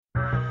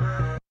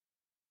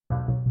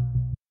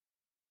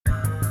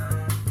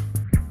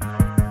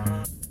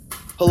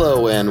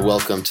Hello and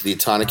welcome to the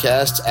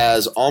Autonocast.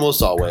 As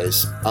almost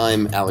always,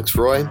 I'm Alex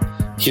Roy,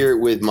 here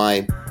with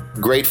my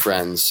great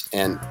friends,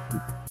 and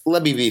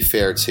let me be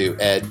fair to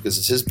Ed, because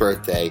it's his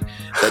birthday,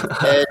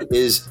 that Ed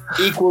is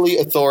equally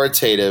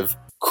authoritative,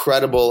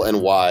 credible,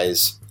 and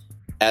wise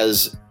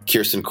as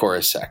Kirsten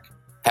Korosek.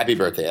 Happy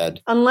birthday,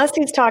 Ed. Unless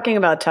he's talking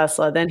about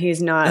Tesla, then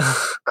he's not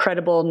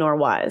credible nor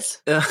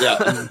wise.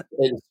 Yeah,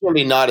 it's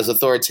certainly not as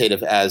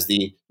authoritative as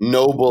the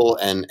noble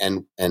and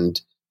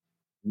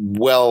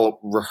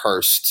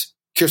well-rehearsrsed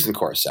Kirsten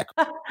Korosek.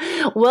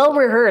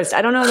 Well-rehearsed.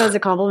 I don't know if that's a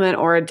compliment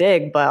or a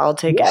dig, but I'll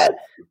take it.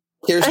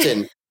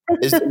 Kirsten,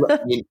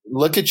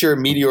 look at your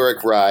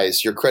meteoric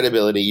rise, your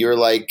credibility. You're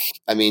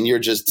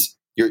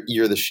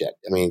you're the shit.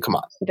 I mean, come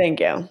on. Thank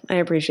you. I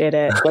appreciate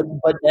it.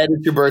 But Ed,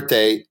 it's your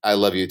birthday. I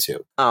love you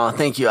too. Oh,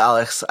 thank you,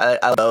 Alex. I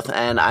love both.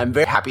 And I'm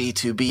very happy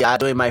to be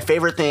doing my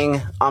favorite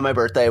thing on my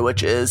birthday,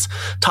 which is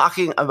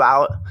talking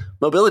about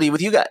mobility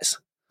with you guys.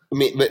 I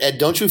mean, but Ed,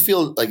 do you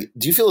feel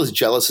as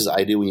jealous as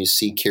I do when you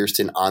see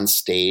Kirsten on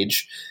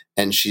stage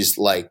and she's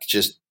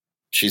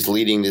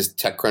leading these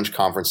TechCrunch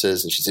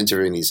conferences and she's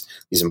interviewing these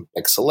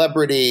like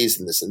celebrities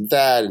and this and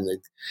that, and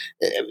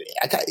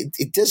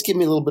it does give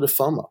me a little bit of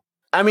FOMO.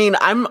 I mean,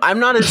 I'm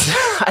not as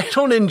I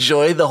don't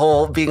enjoy the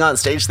whole being on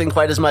stage thing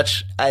quite as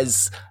much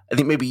as I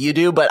think maybe you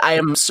do, but I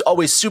am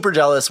always super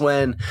jealous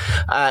when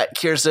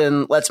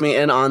Kirsten lets me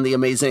in on the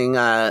amazing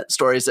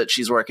stories that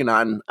she's working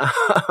on.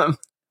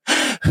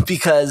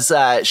 Because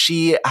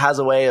she has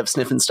a way of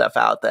sniffing stuff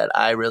out that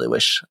I really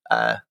wish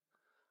I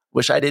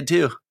did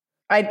too.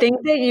 I think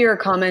that you're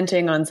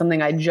commenting on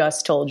something I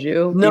just told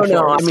you. No.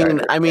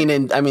 I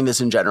mean this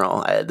in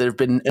general. There've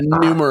been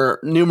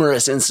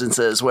numerous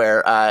instances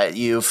where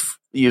you've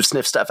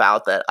sniffed stuff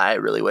out that I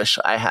really wish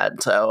I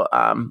had. So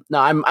no,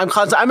 I'm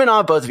in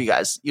awe of both of you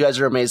guys. You guys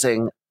are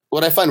amazing.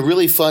 What I find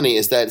really funny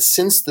is that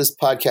since this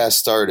podcast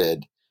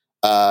started,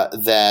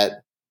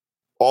 that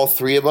all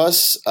three of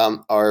us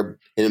are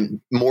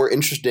in more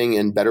interesting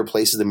and better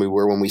places than we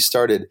were when we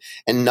started.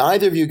 And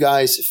neither of you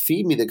guys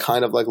feed me the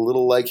kind of like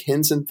little like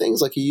hints and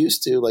things like you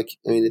used to. Like,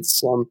 I mean,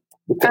 it's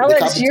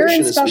Alex, you're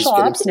in special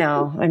ops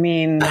now. I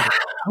mean,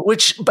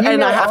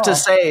 I have to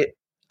say,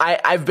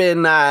 I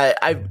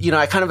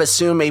kind of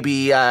assume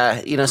maybe,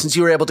 since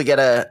you were able to get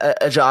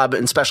a job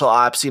in special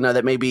ops,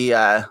 that maybe,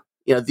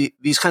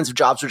 these kinds of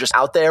jobs are just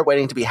out there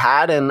waiting to be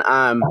had. And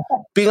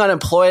being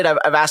unemployed,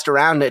 I've asked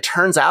around, and it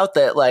turns out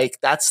that like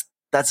that's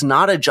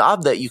not a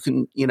job that you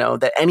can,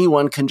 that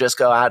anyone can just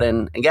go out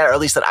and get, or at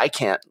least that I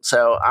can't.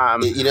 So,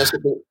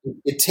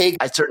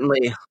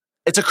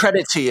 it's a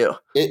credit to you.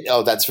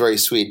 That's very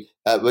sweet.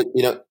 But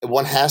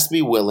one has to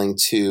be willing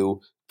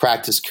to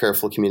practice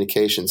careful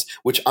communications,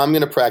 which I'm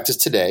going to practice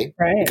today,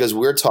 right? Because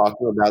we're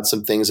talking about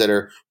some things that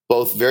are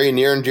both very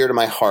near and dear to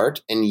my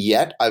heart, and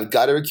yet I've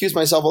got to recuse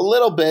myself a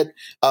little bit.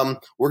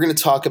 We're going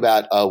to talk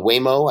about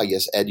Waymo. I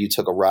guess, Ed, you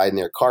took a ride in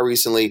their car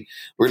recently.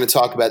 We're going to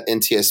talk about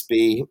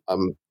NTSB.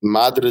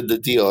 Madre de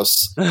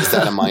Dios, is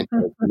that a mind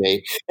for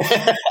me?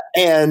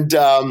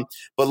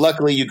 But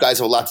luckily, you guys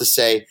have a lot to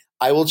say.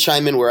 I will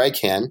chime in where I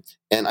can,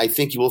 and I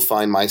think you will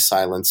find my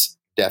silence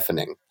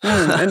deafening.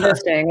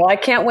 Interesting. Well, I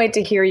can't wait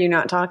to hear you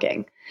not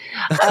talking.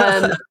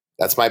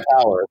 That's my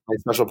power, my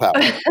special power.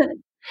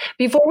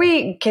 Before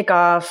we kick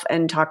off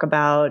and talk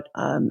about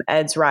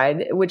Ed's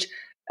ride, which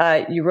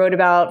you wrote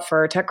about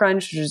for TechCrunch,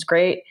 which is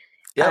great.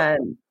 Yeah,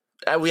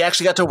 we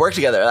actually got to work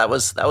together. That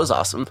was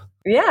awesome.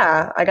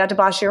 Yeah, I got to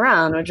boss you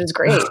around, which was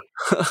great.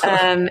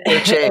 and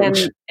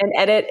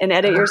edit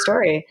your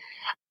story.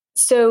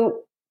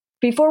 So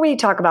before we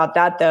talk about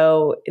that,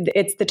 though,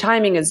 the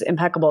timing is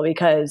impeccable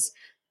because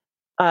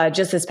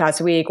just this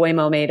past week,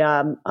 Waymo made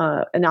an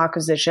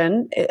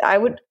acquisition. I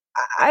would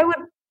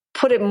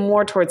put it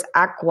more towards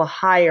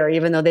acqui-hire,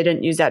 even though they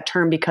didn't use that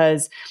term,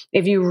 because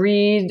if you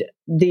read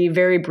the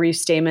very brief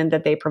statement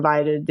that they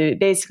provided,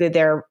 basically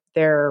they're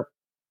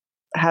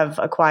have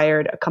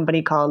acquired a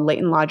company called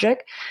Latent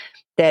Logic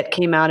that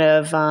came out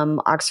of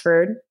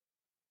Oxford,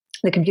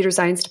 the computer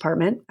science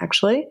department,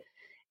 actually.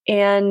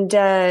 And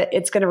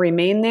it's going to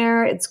remain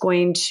there. It's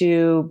signaling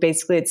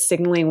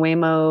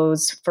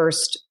Waymo's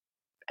first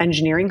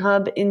engineering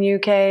hub in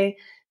UK.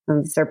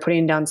 They're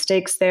putting down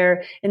stakes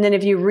there. And then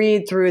if you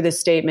read through the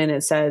statement,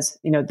 it says,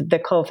 the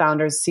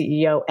co-founders,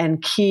 CEO,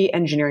 and key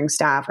engineering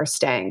staff are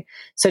staying.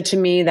 So to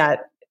me,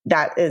 that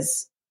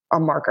is a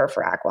marker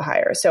for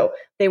acqui-hire. So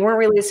they weren't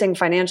releasing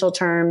financial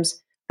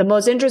terms. The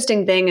most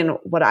interesting thing, and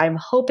what I'm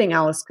hoping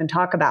Alice can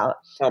talk about,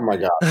 oh my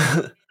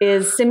God,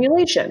 is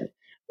simulation.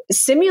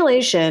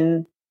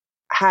 Simulation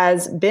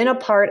has been a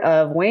part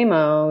of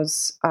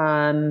Waymo's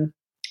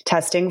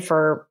testing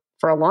for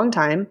a long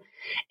time.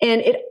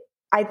 And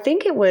I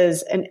think it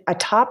was a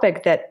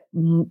topic that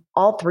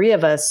all three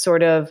of us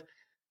sort of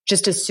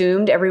just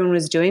assumed everyone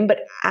was doing. But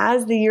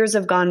as the years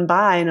have gone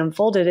by and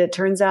unfolded, it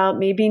turns out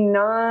maybe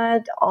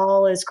not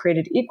all is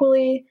created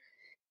equally.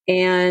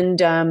 And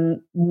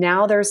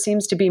now there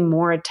seems to be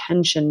more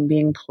attention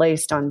being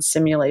placed on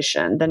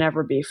simulation than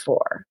ever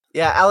before.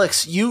 Yeah,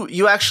 Alex,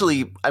 you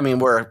actually,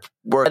 were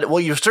work. Well,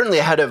 you're certainly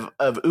ahead of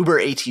Uber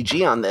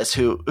ATG on this,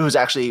 who's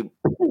actually,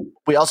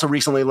 we also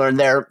recently learned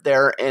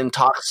they're in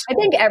talks. I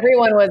think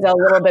everyone was a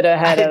little bit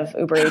ahead of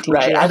Uber ATG.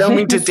 Right. I don't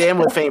mean to damn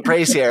with faint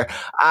praise here,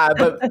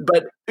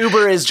 but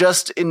Uber is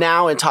just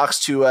now in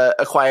talks to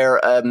acquire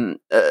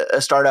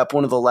a startup,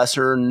 one of the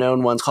lesser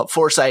known ones called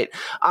Foresight.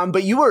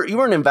 But you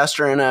were an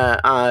investor in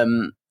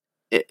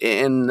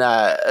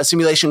a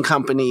simulation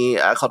company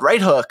called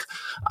RightHook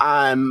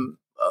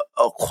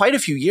quite a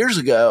few years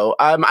ago.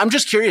 I'm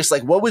just curious,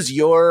 like, what was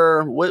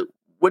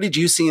what did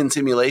you see in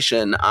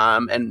simulation,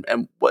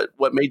 and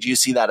what made you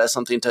see that as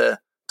something to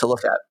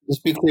look at?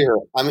 Just be clear,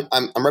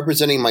 I'm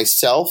representing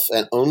myself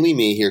and only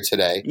me here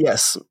today.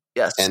 Yes,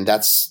 and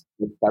that's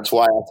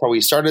why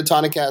we started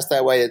Tonicast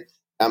that way.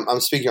 I'm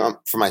speaking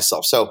for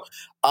myself. So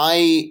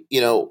I,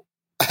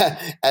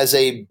 as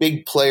a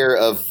big player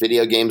of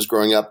video games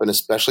growing up, and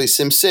especially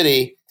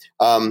SimCity,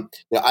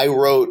 I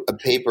wrote a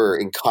paper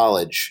in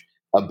college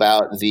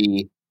about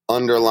the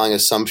underlying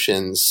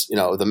assumptions,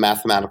 the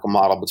mathematical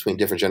model between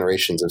different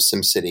generations of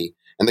SimCity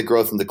and the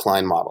growth and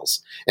decline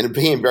models. And it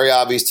became very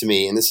obvious to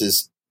me, and this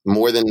is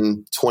more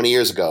than 20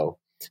 years ago,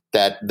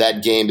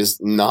 that game is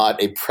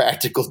not a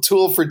practical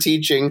tool for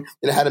teaching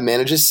how to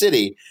manage a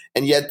city.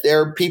 And yet there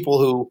are people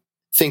who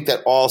think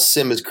that all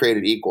sim is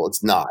created equal.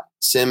 It's not.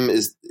 Sim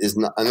is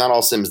not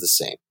all sim is the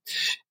same.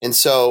 And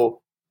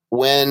so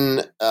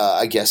when,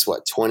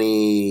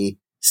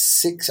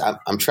 26,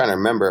 I'm trying to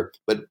remember,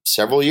 but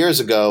several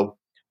years ago,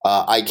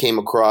 I came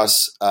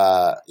across,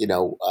 RightHook,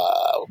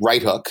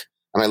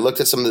 and I looked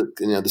at some of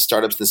the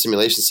startups in the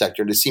simulation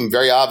sector. And it seemed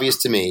very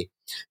obvious to me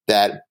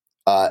that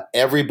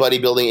everybody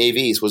building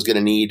AVs was going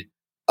to need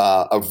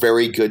a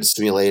very good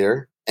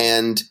simulator,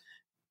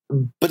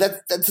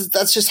 but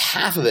that's just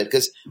half of it.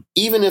 Because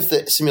even if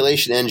the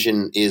simulation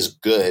engine is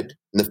good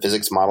and the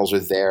physics models are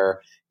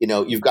there,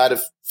 you've got to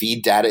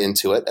feed data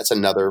into it. That's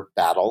another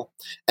battle.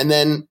 And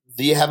then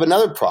you have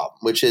another problem,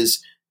 which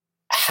is,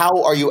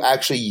 how are you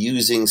actually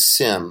using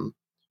sim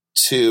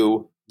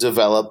to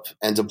develop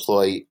and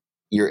deploy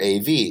your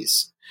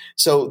AVs?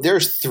 So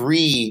there's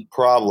 3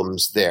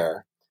 problems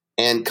there,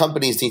 and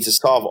companies need to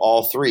solve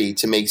all 3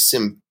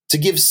 to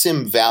give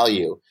sim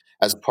value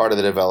as part of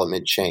the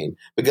development chain.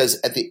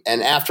 Because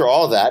after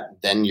all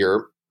that, then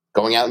you're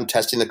going out and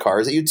testing the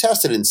cars that you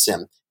tested in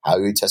sim. How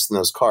are you testing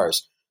those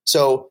cars?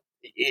 So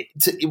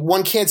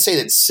one can't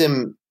say that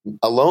sim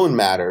alone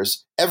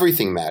matters.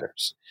 Everything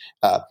matters.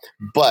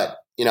 But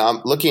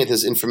I'm looking at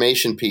this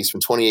information piece from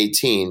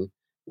 2018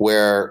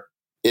 where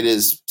it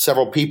is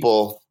several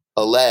people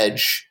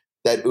allege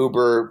that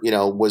Uber,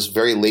 was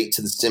very late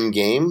to the sim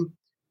game.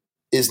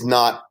 Is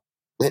not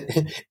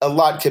a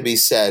lot could be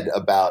said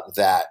about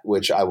that,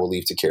 which I will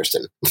leave to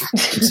Kirsten.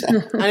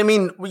 I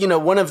mean,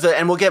 one of the,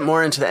 and we'll get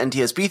more into the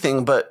NTSB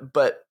thing, but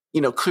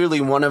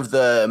clearly one of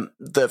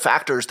the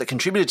factors that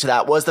contributed to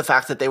that was the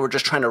fact that they were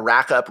just trying to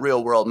rack up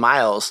real world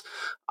miles,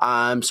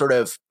 sort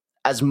of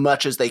as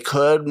much as they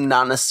could,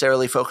 not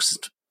necessarily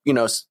focused,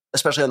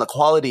 especially on the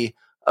quality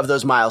of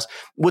those miles.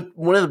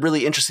 One of the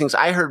really interesting things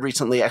I heard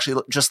recently,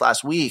 actually just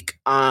last week,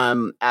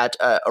 at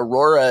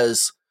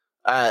Aurora's,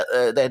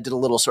 they did a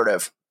little sort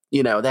of,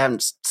 they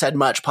haven't said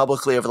much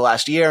publicly over the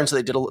last year, and so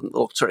they did a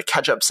little sort of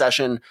catch-up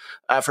session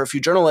for a few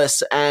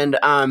journalists, and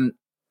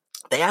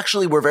they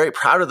actually were very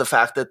proud of the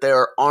fact that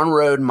their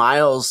on-road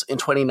miles in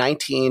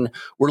 2019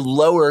 were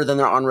lower than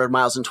their on-road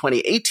miles in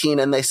 2018.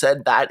 And they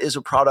said that is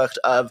a product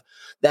of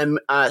them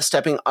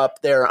stepping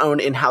up their own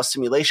in-house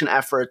simulation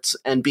efforts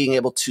and being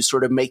able to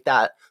sort of make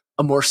that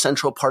a more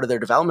central part of their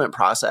development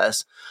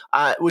process,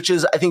 which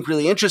is, I think,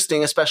 really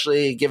interesting,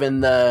 especially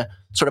given the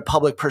sort of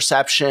public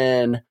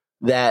perception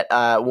that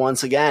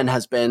once again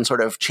has been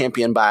sort of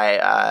championed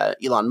by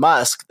Elon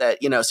Musk, that,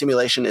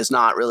 simulation is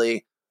not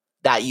really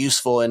that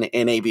useful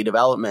in AV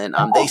development.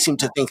 They seem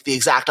to think the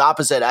exact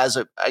opposite, as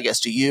I guess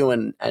to you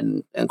and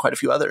quite a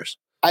few others.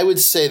 I would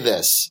say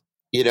this,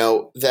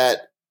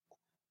 that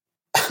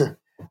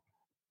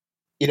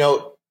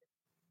it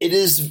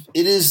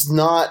is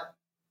not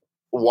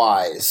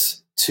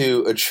wise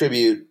to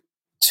attribute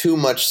too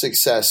much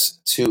success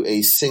to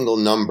a single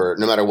number,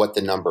 no matter what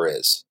the number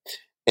is.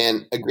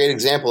 And a great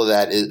example of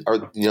that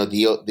are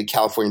the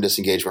California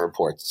disengagement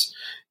reports.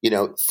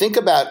 Think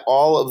about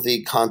all of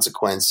the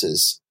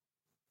consequences.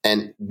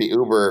 And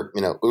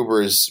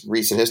Uber's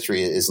recent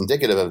history is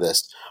indicative of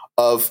this,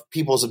 of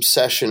people's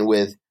obsession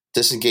with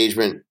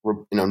disengagement,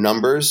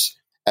 numbers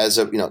as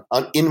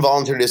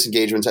involuntary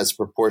disengagements as a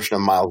proportion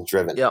of miles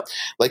driven. Yep.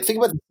 Like, think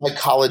about the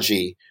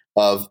psychology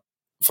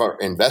for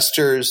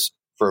investors,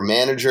 for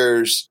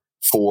managers,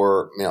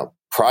 for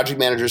project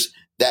managers.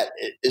 That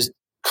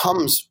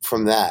comes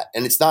from that,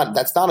 and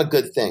that's not a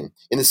good thing.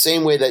 In the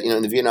same way that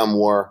in the Vietnam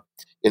War,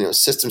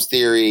 systems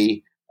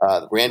theory,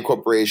 Rand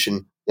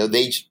Corporation, they're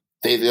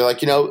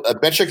like, a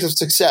metric of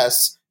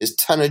success is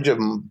tonnage of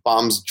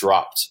bombs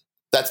dropped.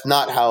 That's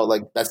not how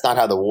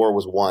the war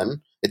was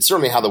won. It's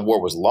certainly how the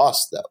war was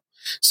lost, though.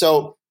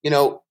 So,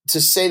 to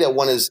say that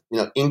one is,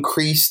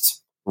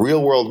 increased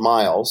real world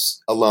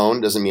miles alone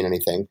doesn't mean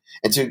anything.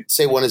 And to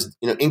say one is,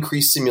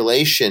 increased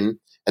simulation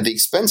at the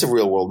expense of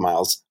real world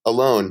miles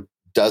alone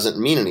doesn't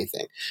mean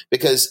anything.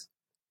 Because,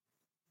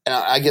 and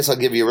I guess I'll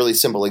give you a really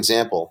simple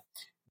example.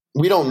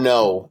 We don't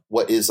know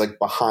what is like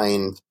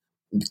behind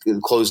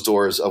closed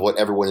doors of what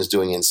everyone is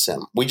doing in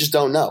sim. We just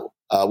don't know.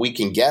 We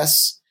can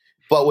guess,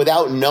 but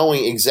without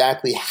knowing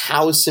exactly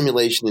how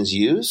simulation is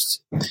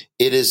used,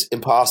 it is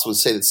impossible to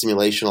say that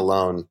simulation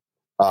alone,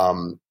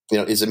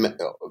 is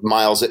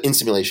miles in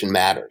simulation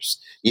matters.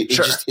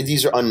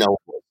 These are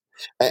unknowable.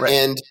 Right.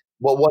 And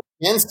what one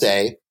can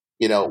say,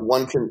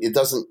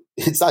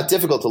 it's not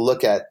difficult to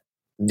look at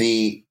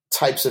the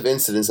types of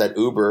incidents that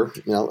Uber,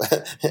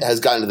 has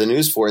gotten to the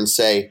news for and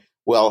say,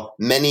 well,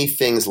 many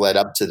things led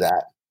up to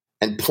that,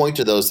 and point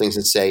to those things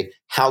and say,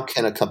 how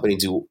can a company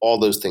do all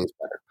those things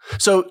better?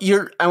 So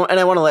I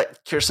want to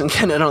let Kirsten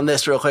get in on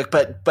this real quick,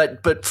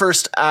 but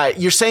first,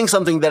 you're saying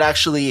something that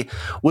actually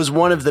was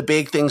one of the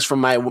big things from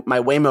my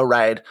Waymo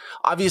ride.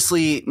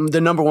 Obviously, the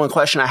number one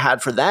question I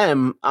had for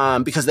them,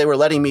 because they were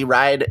letting me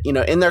ride,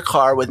 in their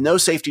car with no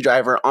safety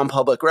driver on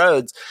public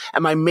roads.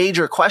 And my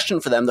major question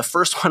for them, the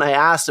first one I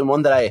asked, and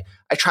one that I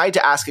tried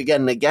to ask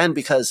again and again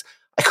because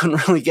I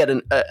couldn't really get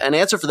an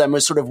answer for them,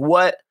 was sort of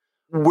what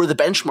were the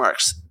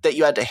benchmarks that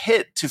you had to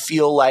hit to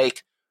feel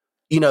like,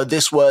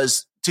 this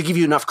was to give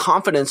you enough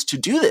confidence to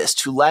do this,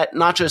 to let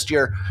not just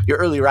your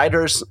early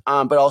riders,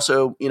 but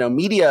also,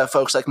 media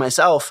folks like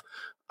myself,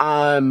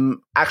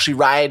 actually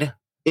ride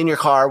in your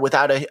car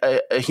without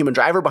a human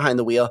driver behind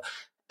the wheel.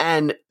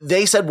 And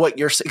they said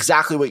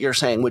exactly what you're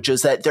saying, which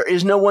is that there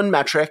is no one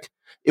metric.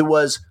 It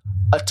was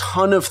a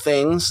ton of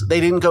things.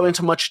 They didn't go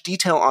into much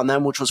detail on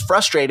them, which was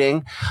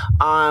frustrating,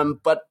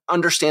 but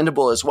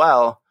understandable as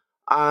well.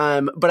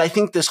 But I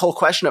think this whole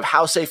question of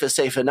how safe is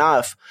safe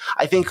enough,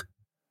 I think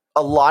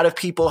a lot of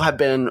people have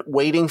been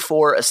waiting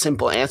for a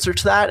simple answer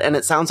to that, and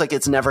it sounds like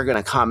it's never going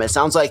to come. It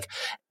sounds like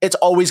it's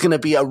always going to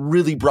be a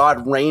really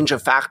broad range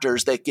of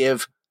factors that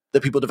give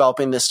the people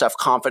developing this stuff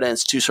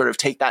confidence to sort of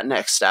take that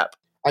next step.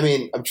 I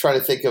mean, I'm trying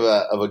to think of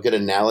a good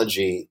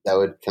analogy that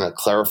would kind of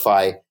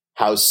clarify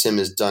how sim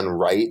is done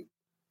right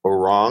or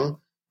wrong.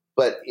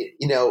 But,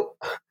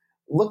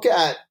 look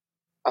at,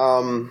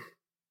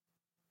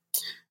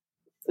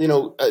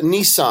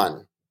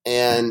 Nissan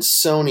and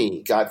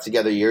Sony got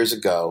together years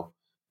ago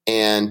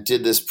and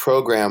did this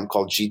program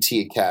called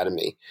GT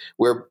Academy,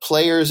 where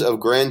players of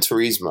Gran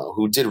Turismo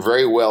who did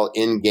very well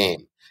in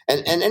game,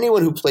 and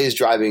anyone who plays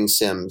driving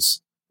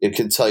sims, it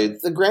can tell you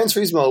the Gran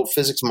Turismo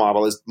physics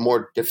model is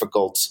more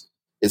difficult.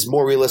 It's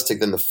more realistic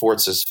than the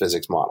Forza's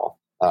physics model,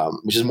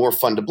 which is more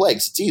fun to play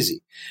because it's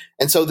easy.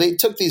 And so they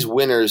took these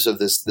winners of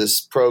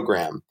this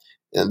program,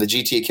 the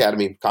GT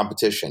Academy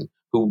competition,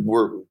 who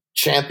were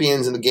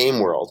champions in the game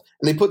world,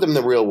 and they put them in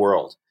the real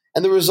world.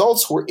 And the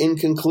results were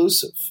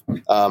inconclusive.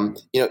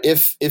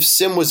 If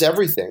sim was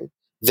everything,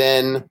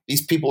 then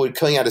these people would be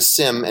coming out of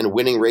sim and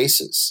winning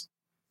races.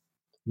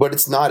 But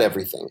it's not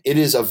everything. It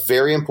is a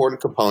very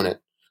important component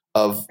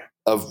of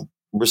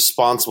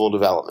responsible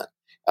development.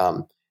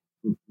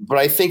 But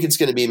I think it's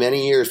going to be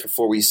many years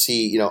before we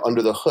see,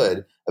 under the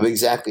hood of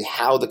exactly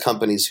how the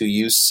companies who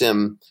use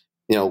sim,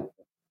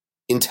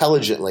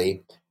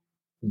 intelligently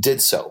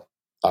did so.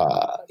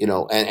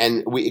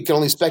 And we can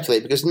only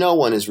speculate because no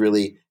one is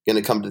really going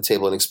to come to the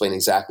table and explain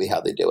exactly how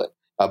they do it.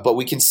 But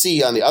we can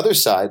see on the other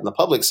side, on the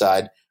public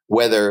side,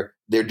 whether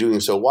they're doing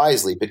so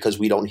wisely because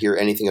we don't hear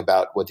anything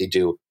about what they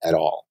do at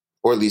all,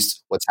 or at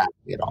least what's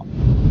happening at all.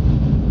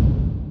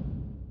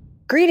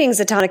 Greetings,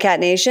 Autonocat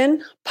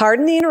Nation.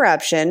 Pardon the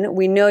interruption.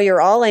 We know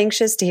you're all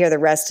anxious to hear the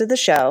rest of the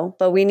show,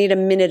 but we need a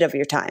minute of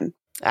your time.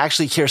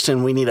 Actually,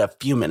 Kirsten, we need a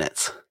few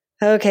minutes.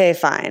 Okay,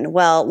 fine.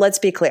 Well, let's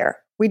be clear.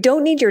 We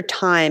don't need your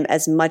time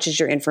as much as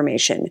your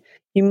information.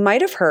 You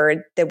might have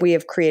heard that we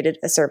have created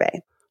a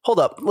survey. Hold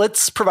up.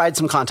 Let's provide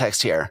some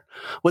context here.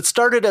 What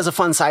started as a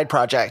fun side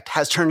project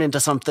has turned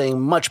into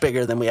something much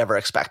bigger than we ever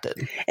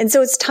expected. And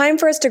so it's time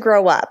for us to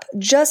grow up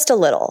just a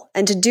little.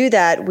 And to do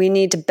that, we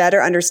need to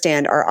better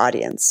understand our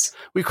audience.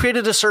 We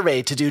created a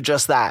survey to do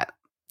just that.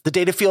 The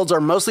data fields are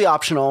mostly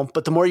optional,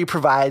 but the more you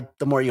provide,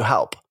 the more you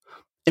help.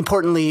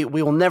 Importantly,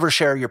 we will never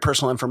share your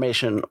personal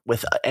information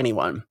with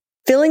anyone.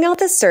 Filling out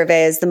this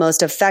survey is the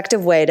most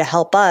effective way to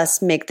help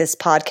us make this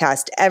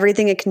podcast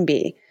everything it can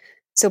be.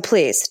 So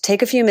please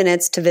take a few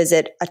minutes to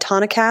visit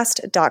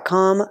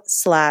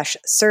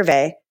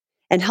autonocast.com/survey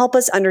and help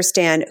us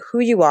understand who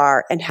you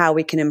are and how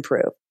we can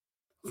improve.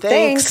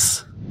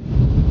 Thanks.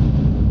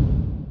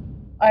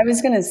 I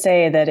was going to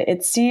say that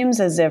it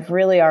seems as if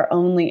really our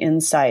only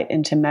insight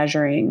into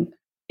measuring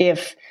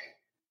if,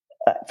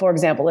 for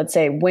example, let's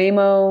say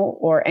Waymo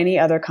or any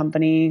other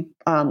company,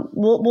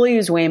 we'll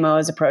use Waymo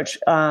as approach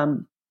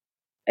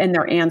in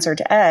their answer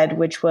to Ed,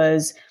 which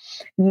was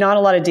not a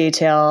lot of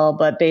detail,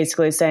 but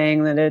basically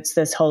saying that it's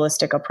this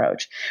holistic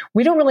approach.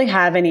 We don't really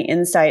have any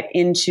insight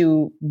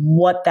into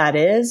what that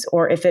is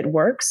or if it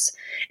works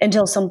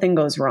until something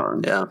goes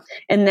wrong. Yeah.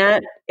 And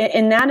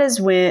that's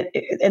where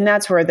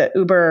the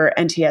Uber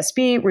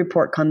NTSB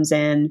report comes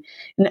in.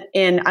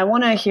 And I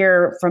want to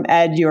hear from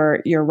Ed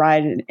your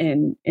ride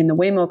in the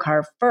Waymo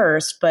car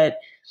first, but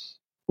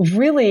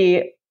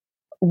really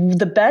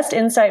the best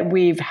insight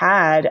we've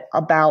had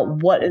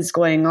about what is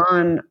going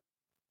on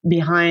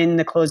behind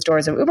the closed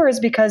doors of Uber is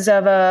because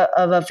of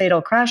a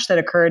fatal crash that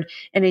occurred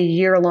in a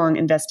year-long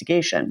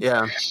investigation.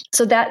 Yeah.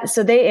 So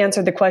they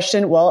answered the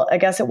question, well, I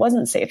guess it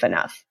wasn't safe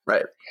enough.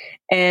 Right.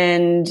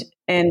 And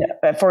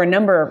for a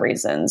number of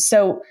reasons.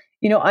 So,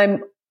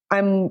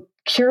 I'm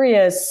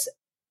curious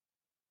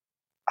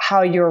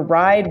how your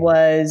ride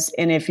was,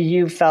 and if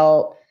you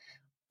felt,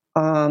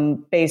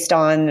 based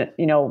on,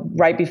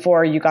 right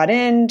before you got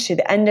in to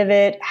the end of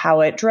it,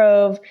 how it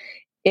drove,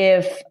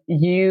 if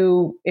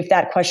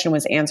that question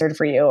was answered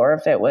for you, or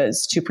if it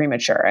was too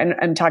premature. And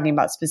I'm talking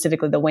about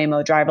specifically the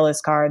Waymo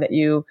driverless car that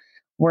you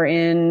were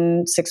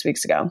in 6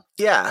 weeks ago.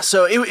 Yeah.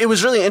 So it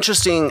was really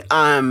interesting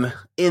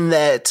in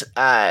that,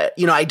 I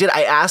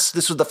asked,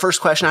 this was the first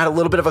question. I had a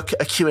little bit of a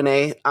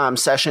Q&A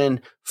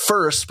session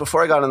first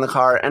before I got in the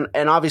car.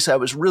 And obviously I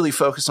was really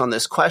focused on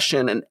this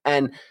question.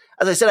 And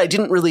as I said, I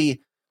didn't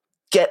really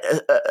get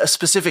a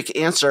specific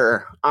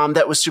answer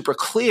that was super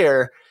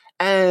clear.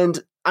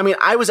 And I mean,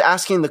 I was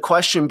asking the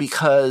question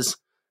because,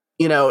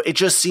 it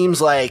just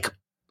seems like,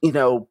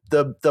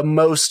 the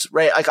most,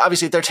 right? Like,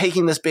 obviously, if they're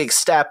taking this big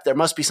step, there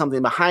must be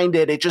something behind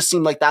it. It just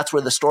seemed like that's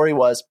where the story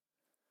was.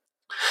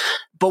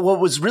 But what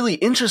was really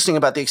interesting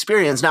about the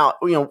experience, now,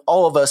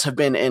 all of us have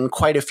been in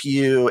quite a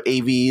few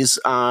AVs,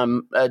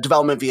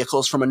 development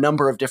vehicles from a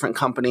number of different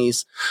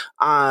companies,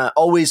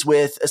 always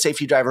with a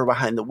safety driver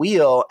behind the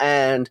wheel.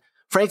 And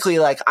frankly,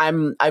 like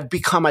I've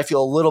become, I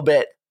feel a little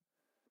bit,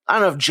 I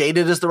don't know if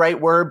jaded is the right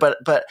word,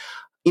 but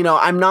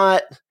I'm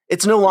not,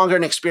 it's no longer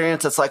an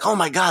experience that's like, oh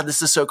my God,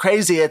 this is so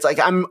crazy. It's like,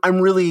 I'm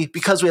really,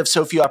 because we have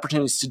so few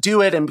opportunities to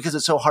do it, and because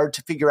it's so hard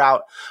to figure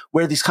out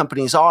where these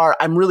companies are,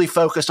 I'm really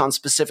focused on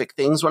specific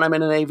things when I'm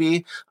in an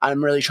AV.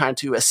 I'm really trying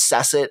to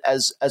assess it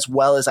as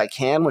well as I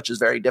can, which is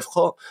very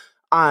difficult.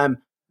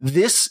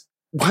 This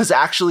was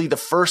actually the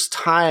first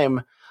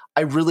time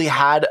I really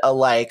had a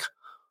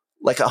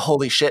like a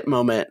holy shit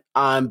moment,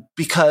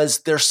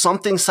 because there's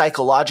something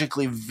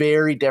psychologically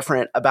very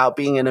different about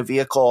being in a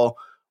vehicle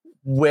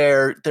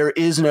where there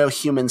is no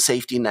human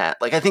safety net.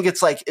 Like, I think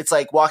it's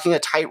like walking a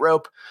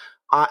tightrope,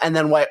 and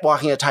then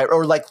walking a tightrope,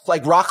 or like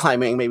rock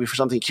climbing, maybe for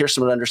something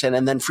Kirsten would understand,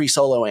 and then free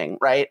soloing,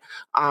 right?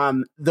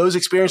 Those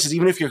experiences,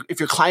 even if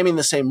you're climbing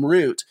the same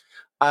route,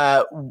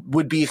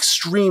 would be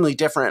extremely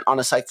different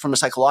from a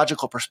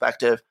psychological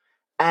perspective.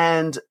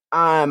 And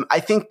I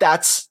think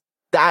that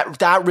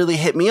really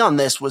hit me on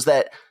this, was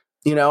that,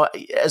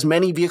 as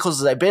many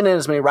vehicles as I've been in,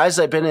 as many rides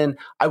as I've been in,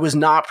 I was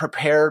not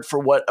prepared for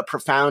what a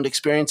profound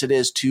experience it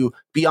is to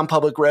be on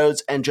public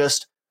roads and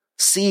just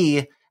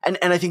see. And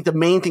I think the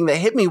main thing that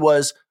hit me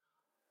was,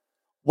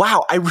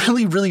 wow, I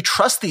really, really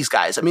trust these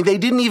guys. I mean, they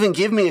didn't even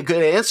give me a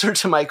good answer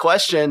to my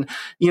question.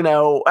 They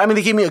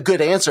gave me a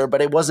good answer,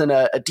 but it wasn't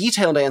a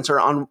detailed answer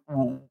on,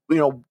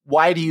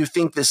 why do you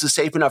think this is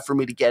safe enough for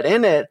me to get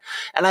in it?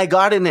 And I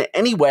got in it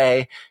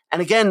anyway.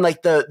 And again,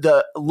 like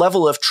the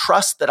level of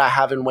trust that I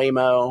have in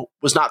Waymo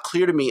was not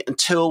clear to me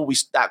until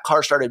that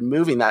car started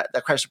moving, that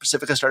Chrysler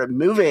Pacifica started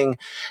moving.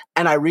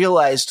 And I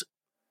realized,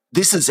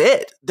 this is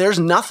it. There's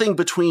nothing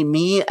between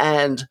me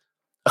and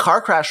a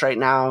car crash right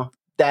now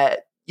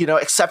that,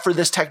 except for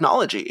this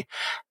technology.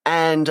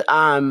 And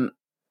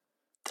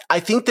I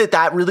think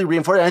that really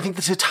reinforced it. And I think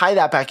that to tie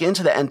that back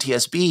into the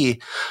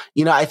NTSB,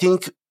 I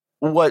think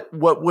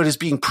what is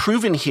being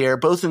proven here,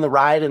 both in the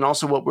ride and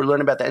also what we're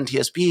learning about the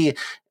NTSB,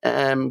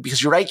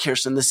 because you're right,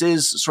 Kirsten, this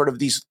is sort of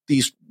these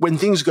when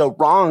things go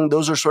wrong,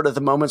 those are sort of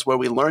the moments where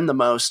we learn the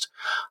most.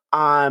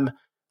 To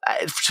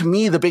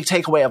me, the big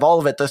takeaway of all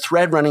of it, the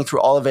thread running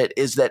through all of it,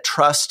 is that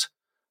trust.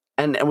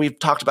 And we've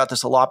talked about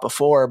this a lot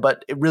before,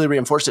 but it really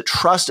reinforced it.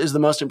 Trust is the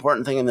most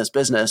important thing in this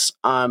business,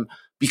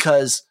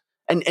 because,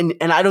 and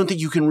I don't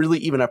think you can really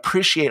even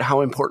appreciate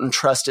how important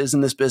trust is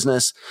in this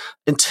business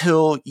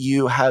until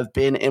you have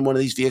been in one of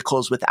these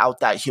vehicles without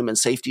that human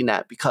safety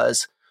net,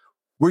 because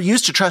we're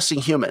used to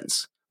trusting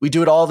humans. We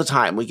do it all the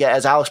time. We get,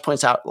 as Alex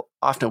points out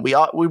often, we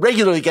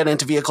regularly get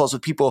into vehicles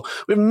with people,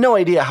 we have no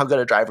idea how good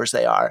of drivers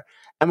they are.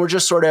 And we're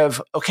just sort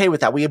of okay with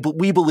that. We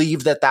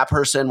believe that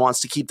person wants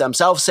to keep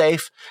themselves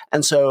safe,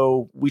 and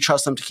so we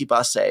trust them to keep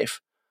us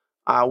safe.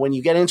 When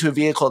you get into a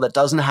vehicle that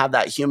doesn't have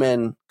that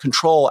human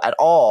control at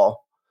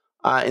all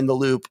in the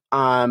loop,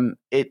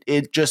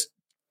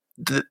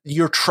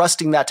 you're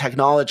trusting that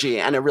technology,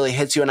 and it really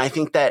hits you. And I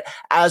think that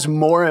as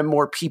more and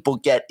more people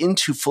get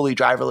into fully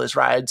driverless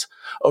rides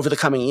over the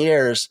coming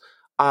years,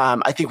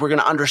 I think we're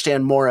going to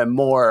understand more and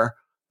more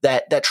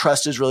that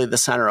trust is really the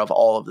center of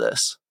all of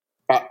this.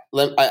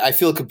 I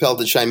feel compelled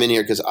to chime in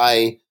here because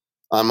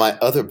on my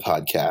other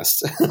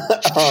podcast,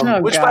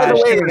 which by the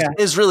way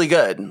is really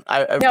good.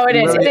 It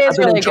is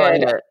really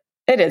good.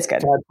 It is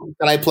good.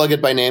 Can I plug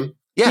it by name?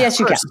 Yeah, yes,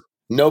 you can.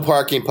 No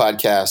Parking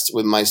Podcast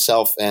with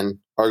myself and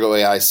Argo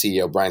AI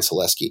CEO Brian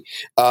Selesky.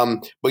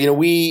 But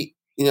we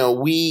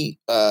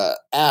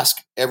ask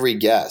every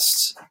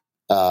guest,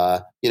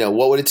 what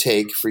would it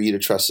take for you to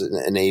trust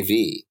an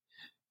AV,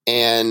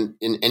 and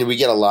we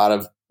get a lot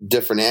of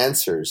different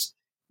answers.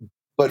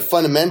 But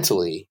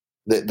fundamentally,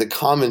 the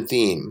common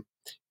theme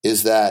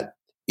is that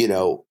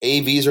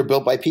AVs are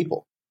built by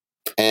people.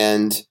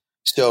 And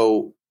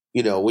so,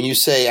 when you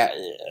say,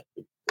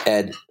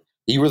 Ed,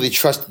 you really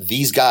trust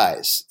these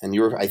guys, and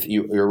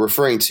you're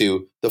referring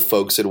to the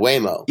folks at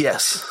Waymo.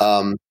 Yes.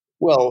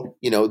 Well,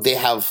 they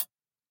have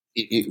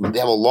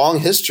a long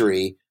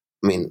history.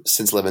 I mean,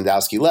 since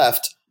Lewandowski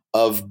left,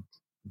 of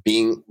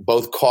being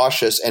both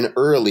cautious and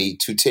early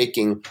to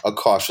taking a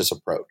cautious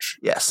approach.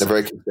 Yes, a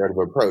very conservative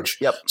approach.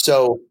 Yep.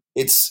 So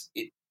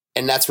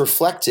and that's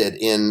reflected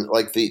in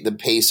like the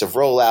pace of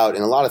rollout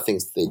and a lot of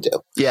things that they do.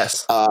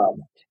 Yes.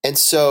 And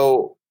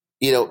so,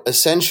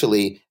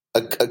 essentially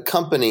a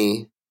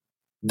company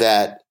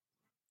that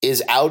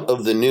is out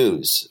of the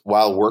news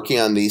while working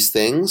on these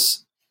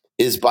things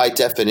is by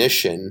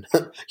definition,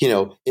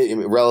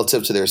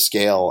 relative to their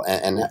scale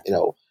and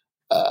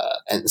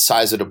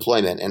size of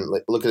deployment. And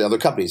look at other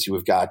companies.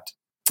 We've got,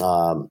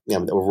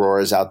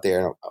 Aurora's out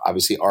there,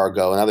 obviously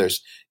Argo and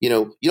others.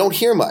 You don't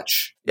hear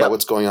much about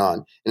what's going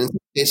on. And in some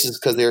cases,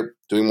 because they're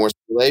doing more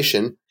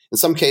simulation. In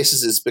some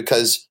cases, it's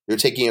because they're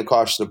taking a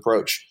cautious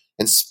approach.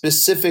 And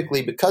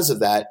specifically because of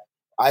that,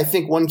 I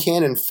think one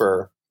can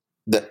infer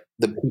that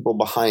the people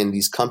behind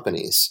these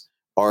companies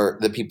are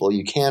the people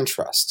you can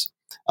trust.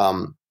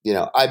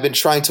 I've been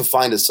trying to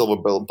find a silver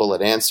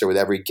bullet answer with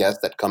every guest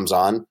that comes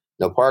on,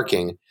 No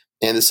Parking.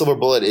 And the silver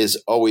bullet is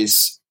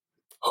always,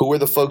 who are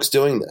the folks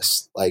doing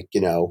this? Like,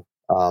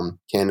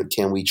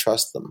 can we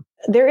trust them?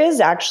 There is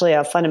actually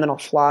a fundamental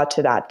flaw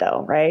to that,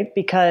 though, right?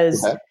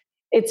 Because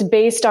it's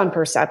based on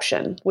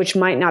perception, which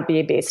might not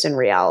be based in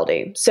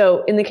reality.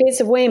 So in the case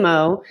of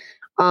Waymo,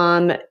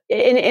 and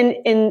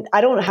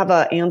I don't have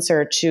an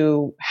answer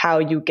to how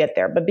you get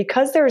there, but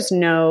because there's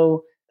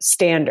no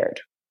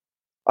standard,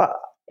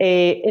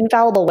 a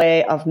infallible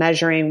way of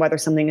measuring whether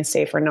something is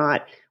safe or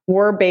not,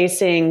 we're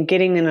basing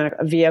getting in a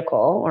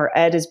vehicle, or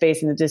Ed is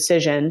basing the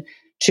decision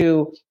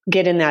to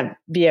get in that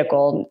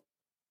vehicle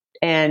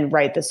and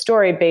write the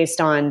story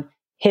based on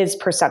his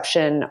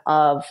perception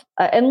of,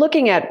 and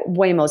looking at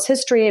Waymo's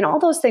history, and all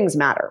those things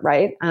matter,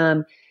 right?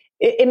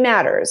 It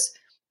matters.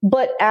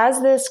 But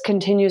as this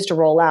continues to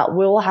roll out,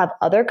 we will have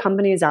other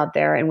companies out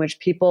there in which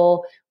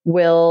people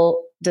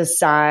will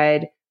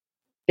decide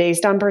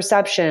based on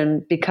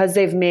perception, because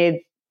they've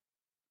made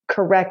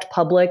correct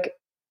public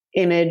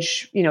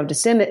image,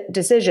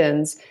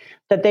 decisions,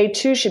 that they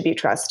too should be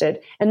trusted.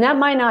 And that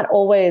might not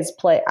always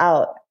play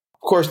out.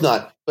 Of course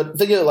not. But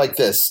think of it like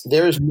this.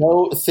 There is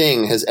no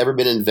thing has ever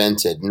been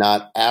invented,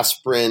 not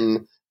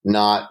aspirin,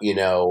 not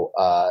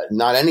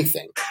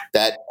anything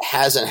that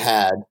hasn't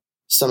had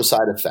some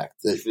side effect.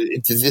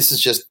 This is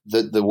just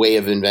the way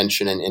of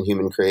invention and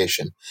human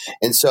creation.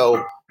 And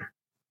so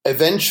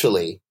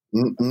eventually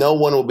no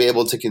one will be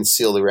able to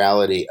conceal the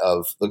reality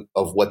of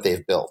what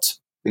they've built,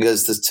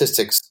 because the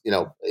statistics,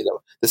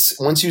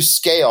 once you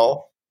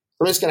scale,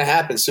 something's going to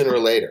happen sooner or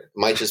later. It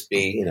might just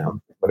be,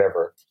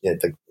 whatever,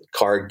 the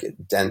car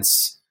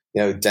dents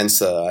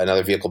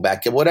another vehicle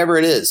back, whatever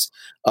it is.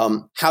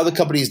 How the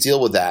companies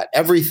deal with that,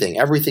 everything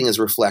is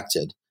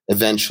reflected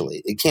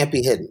eventually. It can't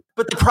be hidden.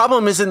 But the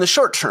problem is in the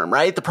short term,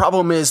 right? The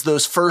problem is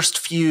those first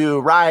few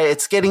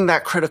riots, getting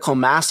that critical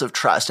mass of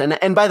trust.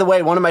 And by the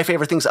way, one of my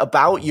favorite things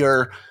about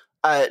your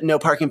No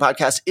Parking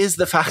podcast is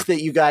the fact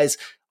that you guys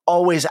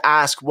always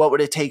ask, what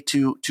would it take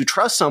to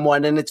trust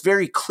someone? And it's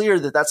very clear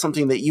that that's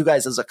something that you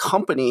guys as a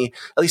company,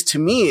 at least to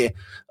me,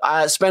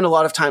 spend a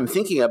lot of time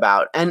thinking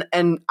about. And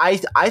I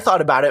thought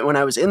about it when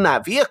I was in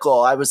that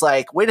vehicle. I was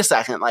like, wait a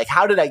second, like,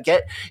 how did I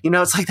get,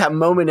 it's like that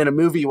moment in a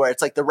movie where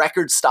it's like the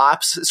record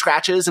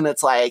scratches and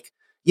it's like,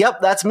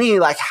 yep, that's me.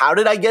 Like, how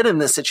did I get in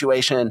this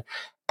situation?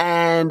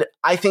 And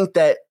I think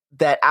that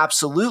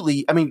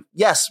absolutely, I mean,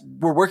 yes,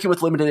 we're working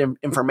with limited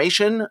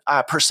information.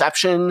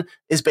 Perception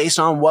is based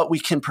on what we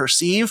can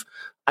perceive.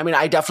 I mean,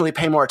 I definitely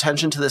pay more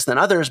attention to this than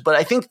others, but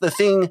I think the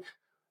thing,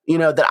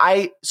 that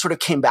I sort of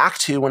came back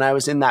to when I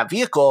was in that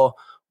vehicle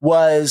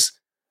was,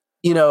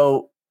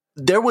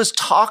 there was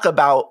talk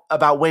about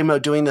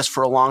Waymo doing this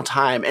for a long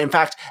time. In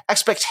fact,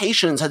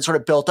 expectations had sort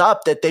of built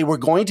up that they were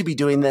going to be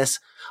doing this,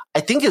 I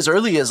think, as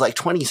early as like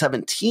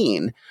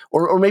 2017,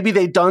 or maybe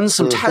they'd done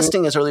some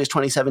testing as early as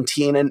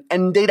 2017,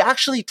 and they'd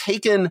actually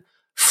taken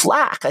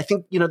flack. I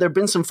think, there've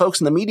been some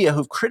folks in the media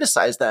who've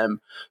criticized them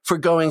for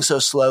going so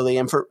slowly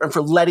and for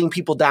letting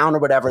people down or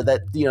whatever,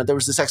 that, there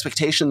was this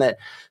expectation that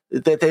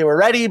they were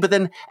ready. But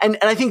then, and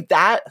I think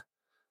that,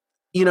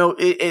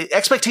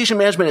 expectation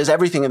management is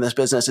everything in this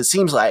business, it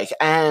seems like.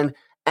 And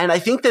I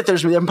think that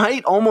there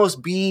might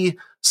almost be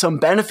some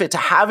benefit to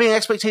having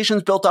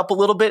expectations built up a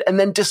little bit and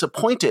then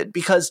disappointed,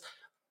 because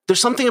there's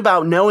something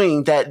about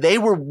knowing that they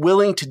were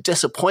willing to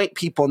disappoint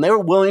people and they were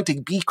willing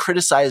to be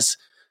criticized,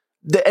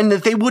 and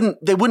that they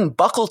wouldn't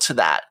buckle to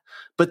that,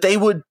 but they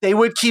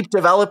would keep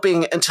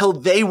developing until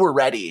they were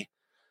ready.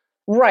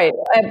 Right.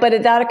 But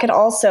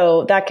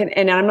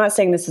and I'm not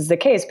saying this is the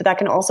case, but that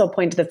can also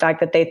point to the fact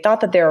that they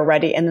thought that they were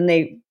ready, and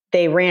then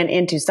they ran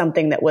into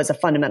something that was a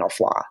fundamental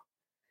flaw.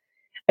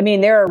 I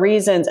mean, there are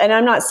reasons, and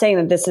I'm not saying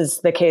that this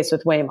is the case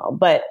with Waymo,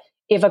 but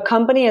if a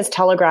company is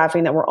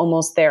telegraphing that we're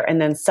almost there and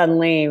then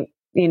suddenly,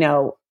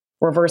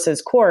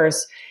 reverses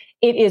course,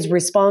 it is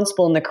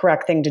responsible and the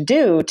correct thing to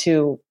do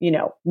to,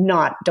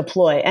 not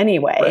deploy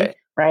anyway.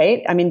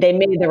 Right? I mean, they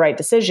made the right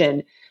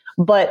decision,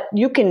 but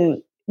you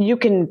can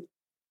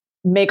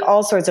make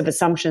all sorts of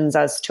assumptions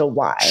as to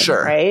why.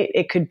 Sure. Right?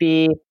 It could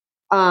be.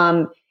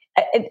 The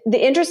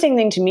interesting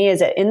thing to me is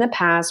that in the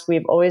past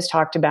we've always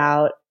talked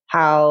about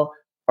how,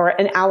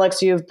 and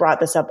Alex, you've brought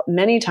this up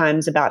many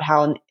times about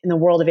how in the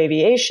world of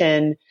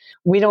aviation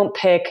we don't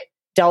pick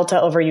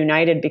Delta over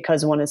United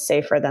because one is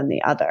safer than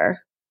the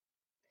other.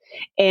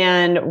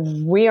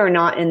 And we are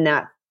not in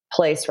that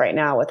place right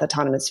now with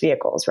autonomous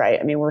vehicles, right?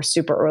 I mean, we're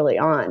super early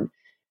on.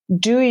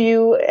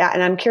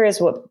 And I'm curious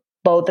what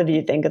both of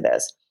you think of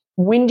this.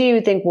 When do you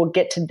think we'll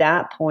get to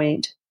that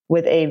point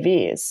with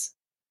AVs?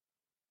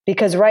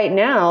 Because right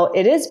now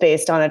it is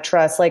based on a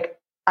trust. Like,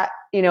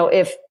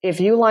 if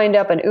you lined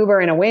up an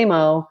Uber and a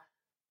Waymo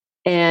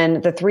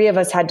and the three of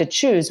us had to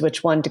choose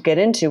which one to get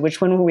into,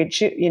 which one would we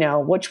choose?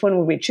 Which one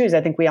would we choose?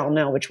 I think we all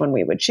know which one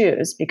we would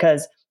choose,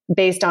 because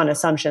based on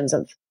assumptions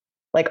of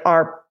like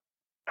our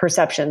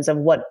perceptions of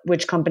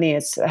which company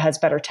has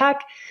better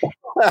tech,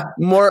 a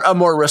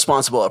more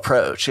responsible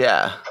approach.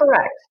 Yeah,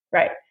 correct,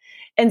 right.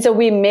 And so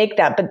we make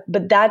that,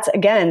 but that's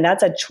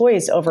a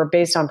choice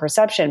based on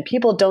perception.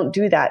 People don't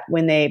do that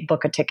when they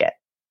book a ticket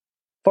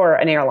for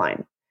an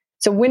airline.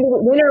 So when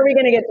are we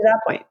going to get to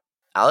that point,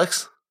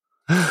 Alex?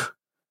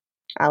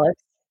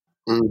 Alex.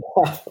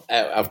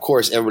 Of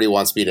course, everybody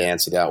wants me to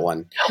answer that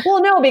one.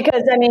 Well, no,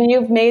 because I mean,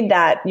 you've made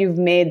that, and you've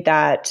used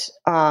that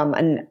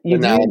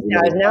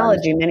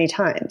analogy many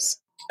times.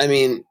 I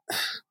mean,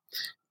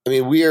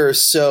 we are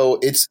it's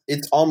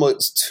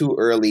almost too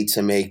early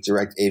to make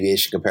direct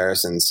aviation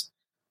comparisons.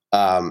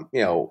 Because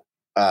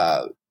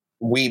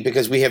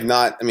we have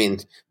not. I mean,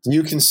 do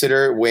you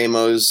consider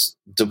Waymo's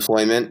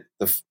deployment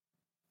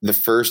the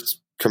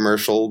first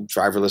commercial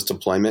driverless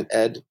deployment,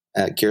 Ed?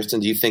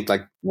 Kirsten, do you think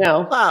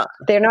no,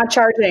 they're not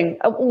charging.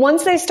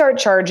 Once they start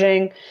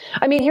charging,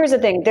 I mean, here's the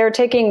thing. They're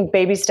taking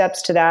baby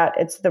steps to that.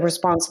 It's the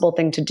responsible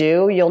thing to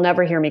do. You'll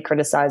never hear me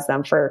criticize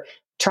them for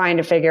trying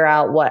to figure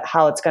out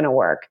how it's going to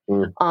work,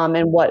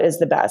 and what is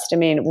the best. I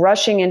mean,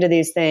 rushing into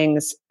these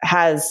things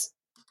has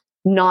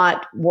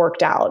not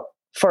worked out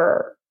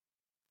for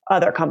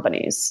other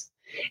companies.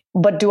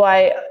 But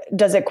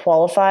does it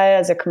qualify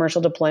as a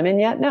commercial deployment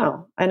yet?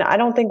 No. And I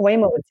don't think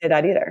Waymo would say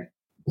that either.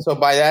 So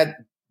by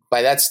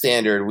that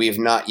standard, we have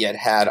not yet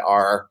had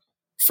our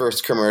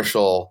first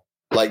commercial,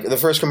 the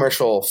first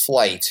commercial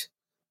flight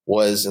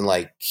was in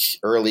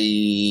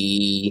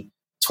early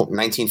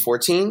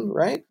 1914,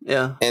 right?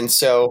 Yeah. And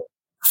so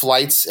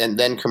flights and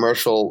then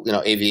commercial,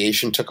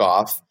 aviation took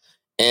off.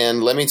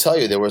 And let me tell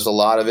you, there was a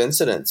lot of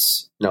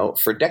incidents,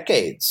 for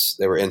decades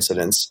there were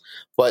incidents,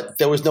 but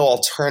there was no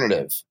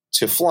alternative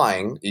to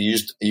flying. You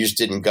just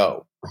didn't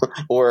go.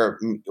 or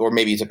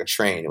maybe you took a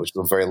train, which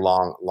was a very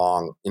long,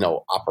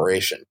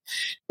 operation.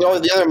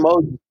 The other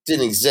modes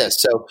didn't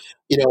exist. So,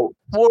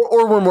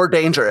 or were more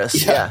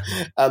dangerous. Yeah.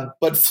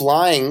 But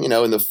flying,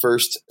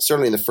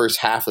 certainly in the first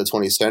half of the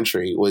 20th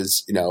century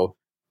was,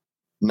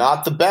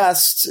 not the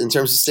best in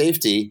terms of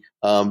safety.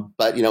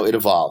 But it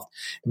evolved.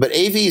 But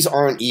AVs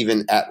aren't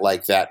even at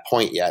that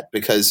point yet,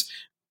 because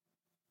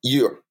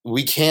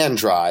we can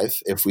drive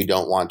if we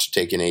don't want to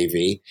take an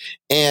AV,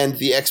 and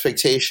the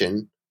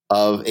expectation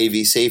of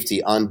AV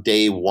safety on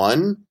day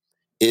one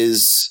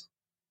is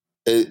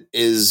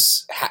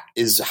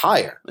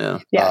higher. Yeah.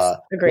 Yes,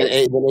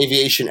 agreed. Than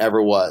aviation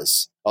ever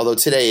was. Although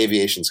today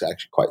aviation is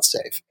actually quite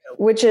safe.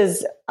 Which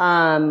is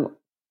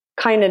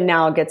kind of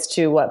now gets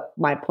to what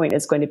my point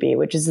is going to be,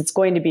 which is it's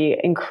going to be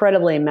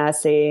incredibly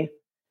messy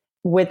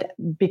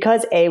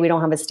because we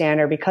don't have a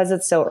standard, because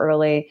it's so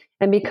early,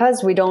 and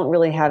because we don't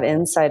really have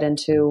insight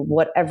into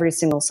what every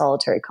single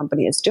solitary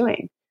company is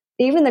doing.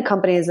 Even the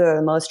companies that are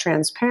the most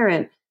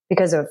transparent,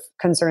 because of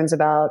concerns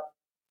about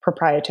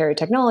proprietary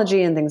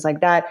technology and things like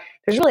that,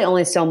 there's really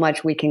only so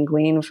much we can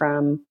glean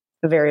from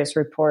the various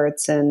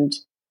reports and,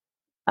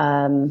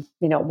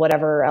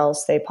 whatever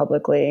else they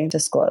publicly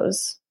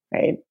disclose,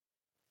 right?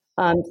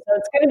 So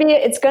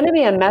it's going to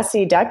be a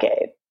messy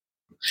decade.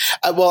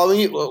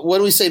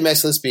 When we say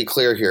messy, let's be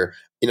clear here.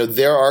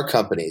 There are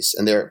companies,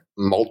 and there are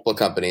multiple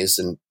companies,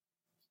 and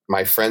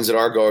my friends at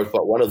Argo are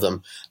but one of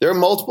them. There are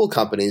multiple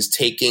companies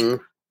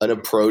taking an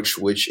approach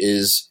which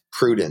is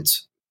prudent,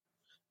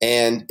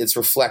 and it's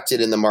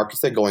reflected in the markets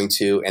they're going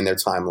to and their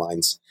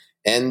timelines.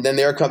 And then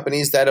there are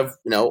companies that have,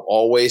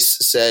 always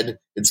said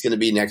it's going to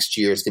be next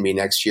year. It's going to be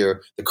next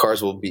year. The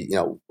cars will be,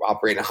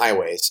 operating on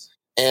highways,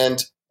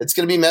 and it's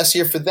going to be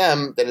messier for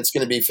them than it's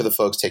going to be for the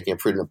folks taking a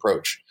prudent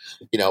approach.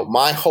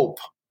 My hope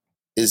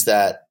is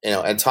that,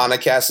 and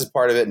Tonacast is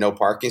part of it. No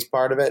parking is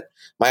part of it.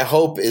 My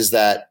hope is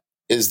that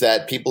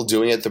people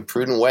doing it the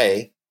prudent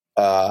way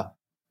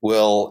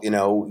will,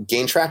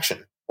 gain traction.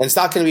 And it's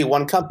not going to be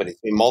one company.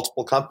 It's going to be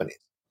multiple companies.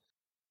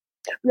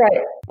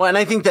 Right. Well, and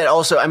I think that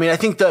also, I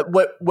think that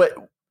what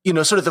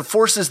sort of the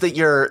forces that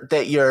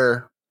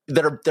are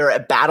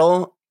at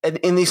battle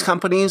in these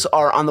companies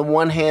are, on the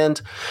one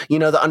hand,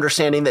 the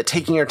understanding that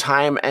taking your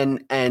time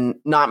and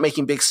not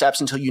making big steps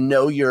until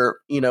you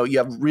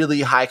have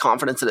really high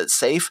confidence that it's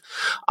safe.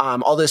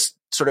 All this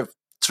sort of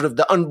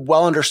the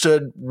well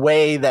understood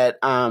way that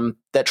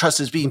that trust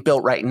is being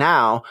built right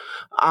now,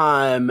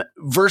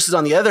 versus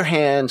on the other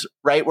hand,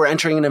 right, we're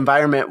entering an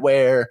environment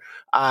where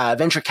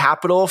venture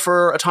capital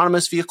for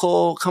autonomous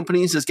vehicle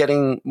companies is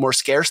getting more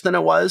scarce than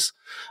it was.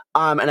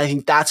 And I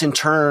think that's, in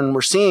turn,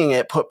 we're seeing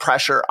it put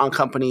pressure on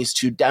companies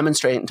to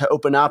demonstrate and to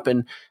open up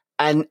and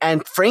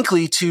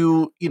frankly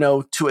to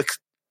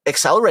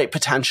accelerate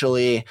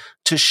potentially,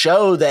 to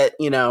show that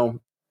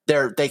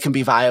they can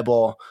be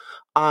viable.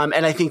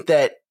 And I think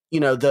that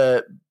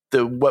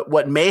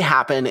what may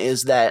happen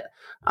is that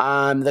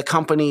the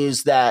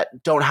companies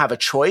that don't have a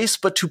choice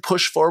but to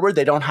push forward,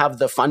 they don't have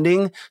the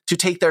funding to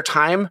take their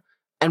time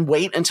and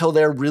wait until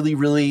they're really,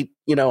 really,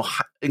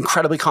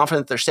 incredibly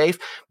confident they're safe.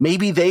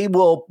 Maybe they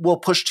will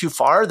push too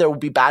far. There will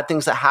be bad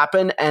things that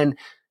happen, and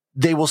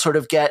they will sort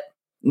of get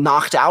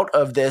knocked out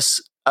of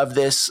this,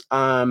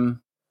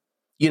 and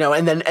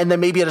then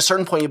maybe at a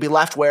certain point you'll be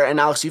left where, and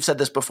Alex, you've said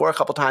this before a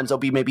couple of times, there'll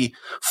be maybe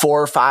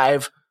 4 or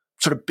 5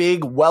 sort of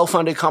big,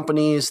 well-funded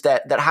companies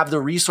that have the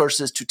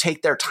resources to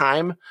take their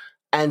time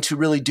and to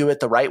really do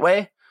it the right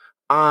way.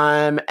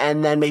 And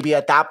then maybe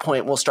at that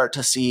point we'll start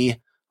to see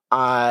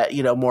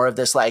more of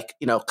this,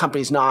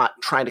 companies not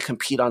trying to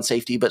compete on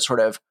safety, but sort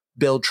of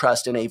build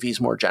trust in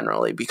AVs more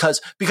generally, because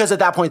at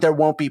that point there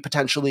won't be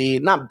potentially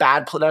not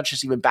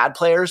just even bad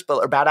players,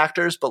 or bad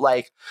actors, but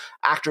like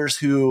actors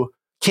who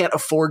can't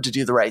afford to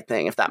do the right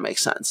thing, if that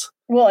makes sense.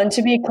 Well, and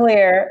to be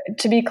clear,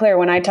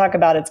 when I talk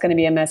about it's going to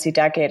be a messy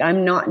decade,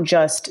 I'm not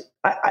just,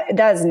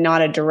 that is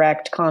not a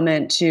direct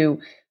comment to,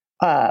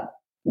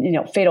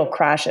 fatal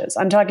crashes.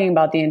 I'm talking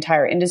about the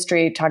entire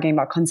industry, talking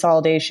about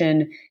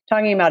consolidation,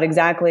 talking about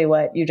exactly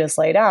what you just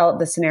laid out,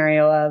 the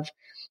scenario of,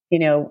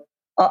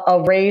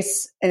 a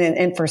race,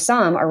 and for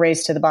some, a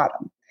race to the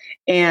bottom,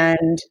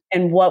 and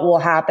what will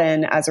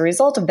happen as a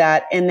result of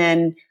that. And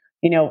then,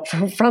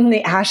 from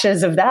the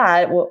ashes of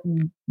that,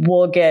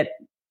 we'll get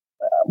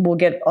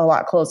a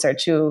lot closer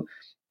to,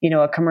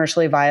 a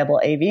commercially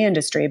viable AV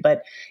industry.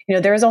 But,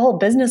 there's a whole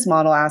business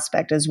model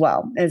aspect as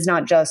well. It's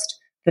not just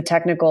the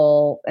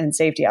technical and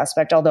safety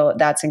aspect, although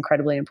that's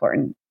incredibly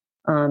important,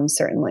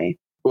 certainly.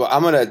 Well,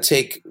 I'm going to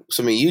take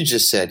something you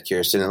just said,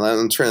 Kirsten, and let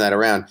me turn that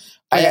around.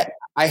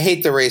 I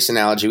hate the race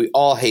analogy. We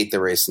all hate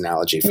the race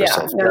analogy for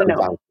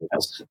No.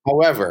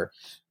 However,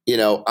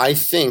 I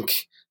think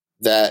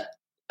that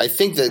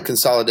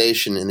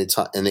consolidation in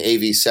the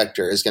AV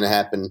sector is going to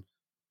happen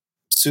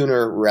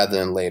sooner rather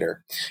than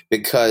later,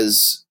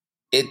 because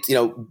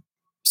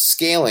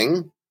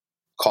scaling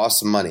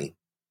costs money.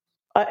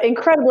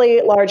 Incredibly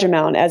large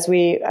amount, as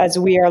we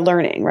are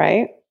learning,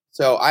 right?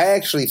 So I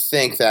actually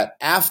think that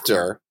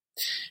after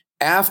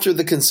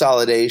the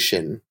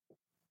consolidation,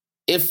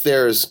 if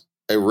there's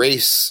a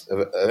race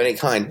of any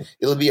kind,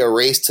 it'll be a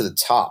race to the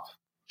top,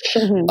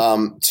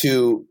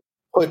 to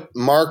put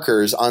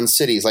markers on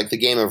cities, like the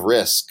game of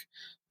Risk.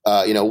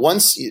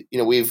 Once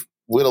we've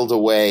whittled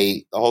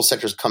away, the whole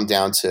sector's come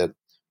down to,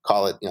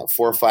 call it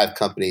 4 or 5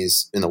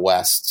 companies in the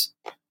West,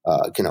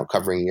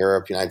 covering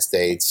Europe, United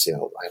States,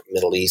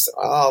 Middle East.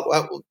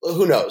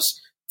 Who knows?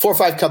 4 or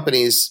 5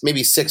 companies,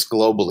 maybe 6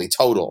 globally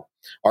total,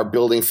 are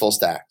building full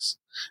stacks.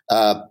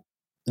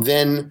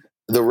 Then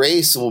the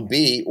race will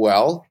be,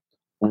 well,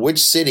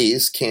 which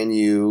cities do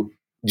you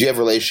have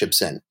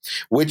relationships in?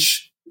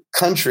 Which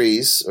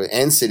countries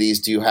and cities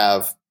do you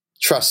have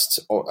trust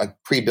or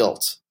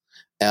pre-built,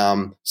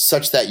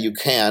 such that you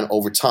can,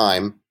 over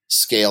time,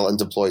 scale and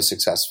deploy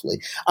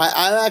successfully?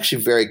 I'm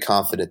actually very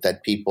confident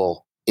that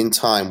people in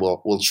time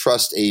will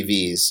trust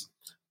AVs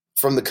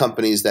from the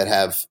companies that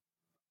have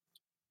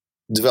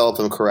developed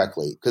them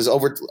correctly, because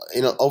over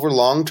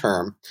long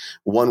term,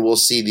 one will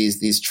see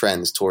these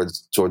trends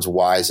towards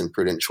wise and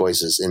prudent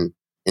choices in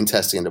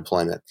testing and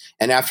deployment.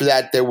 And after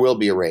that, there will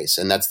be a race,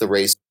 and that's the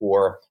race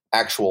for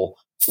actual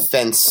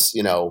fence,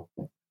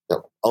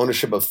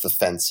 ownership of the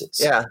fences.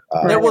 Yeah.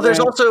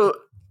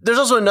 There's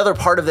also another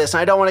part of this,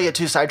 and I don't want to get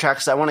too sidetracked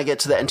because I want to get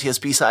to the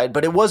NTSB side,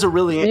 but it was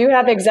You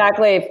have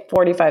exactly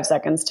 45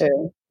 seconds to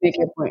make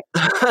your point.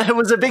 It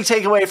was a big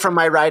takeaway from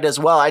my ride as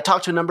well. I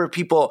talked to a number of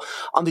people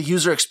on the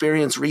user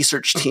experience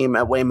research team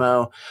at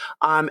Waymo.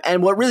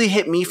 And what really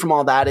hit me from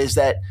all that is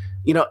that,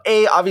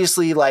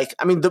 obviously,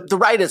 the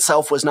ride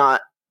itself was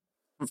not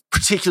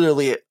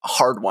particularly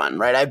hard one,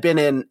 right? I've been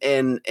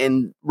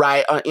in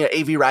ride,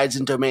 AV rides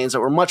in domains that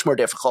were much more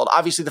difficult.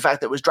 Obviously, the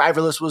fact that it was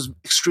driverless was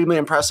extremely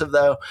impressive,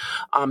 though.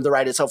 The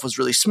ride itself was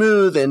really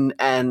smooth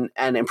and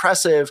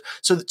impressive.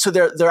 So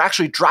their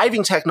actually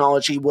driving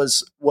technology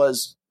was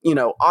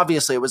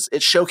obviously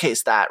it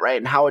showcased that, right,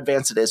 and how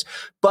advanced it is.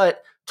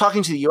 But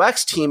talking to the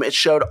UX team, it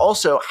showed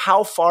also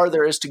how far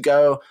there is to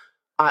go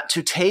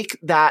to take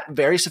that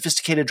very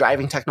sophisticated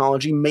driving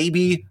technology,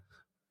 maybe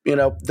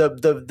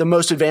the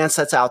most advanced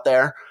that's out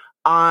there,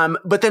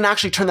 but then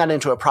actually turn that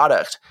into a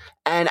product.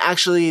 And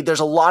actually, there's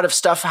a lot of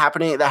stuff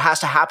happening that has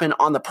to happen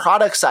on the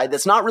product side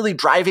that's not really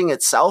driving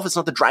itself. It's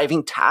not the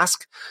driving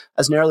task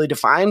as narrowly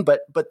defined,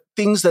 but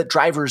things that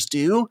drivers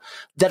do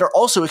that are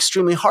also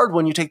extremely hard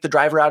when you take the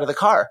driver out of the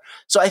car.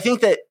 So I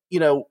think that,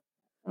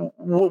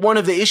 one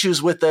of the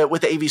issues with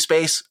the AV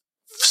space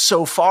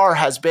so far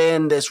has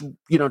been this,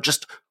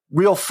 just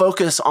real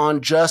focus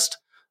on just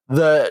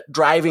the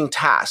driving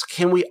task.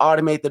 Can we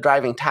automate the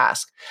driving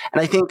task?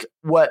 And I think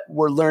what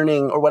we're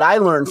learning, or what I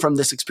learned from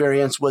this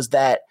experience, was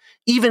that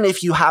even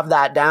if you have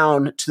that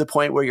down to the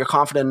point where you're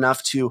confident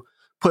enough to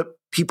put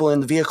people in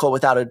the vehicle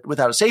without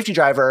a safety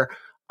driver,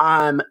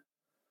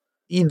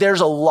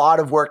 there's a lot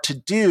of work to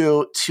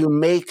do to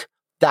make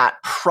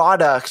that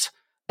product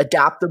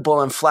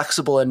adaptable and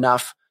flexible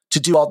enough to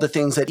do all the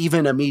things that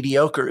even a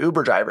mediocre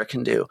Uber driver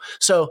can do.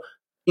 So,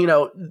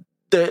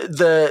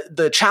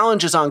 the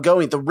challenge is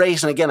ongoing. The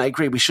race, and again, I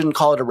agree, we shouldn't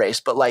call it a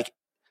race, but like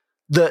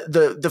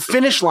the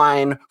finish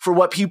line for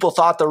what people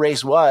thought the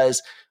race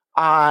was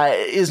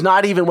is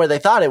not even where they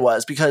thought it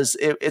was, because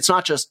it's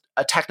not just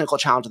a technical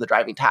challenge of the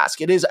driving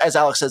task. It is, as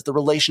Alex says, the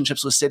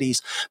relationships with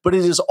cities, but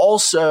it is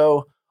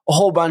also a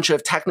whole bunch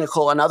of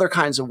technical and other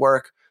kinds of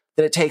work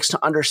that it takes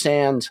to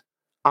understand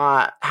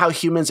how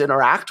humans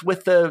interact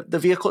with the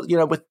vehicle,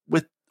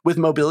 with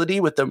mobility,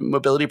 with the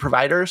mobility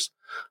providers.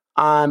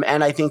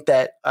 And I think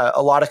that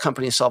a lot of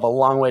companies still have a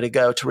long way to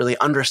go to really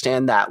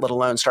understand that, let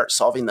alone start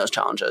solving those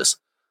challenges.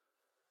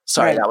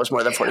 Sorry, That was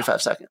more than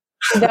 45 seconds.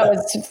 That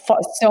was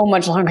so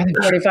much longer than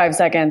 45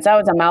 seconds. That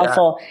was a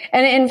mouthful. Yeah.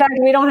 And in fact,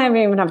 we don't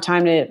even have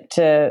time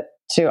to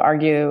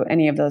argue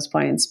any of those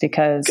points,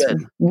 because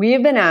we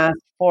have been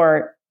asked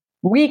for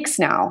weeks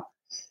now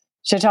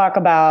to talk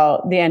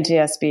about the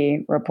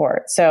NTSB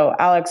report. So,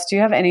 Alex, do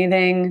you have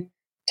anything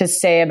to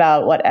say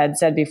about what Ed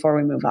said before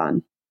we move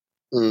on?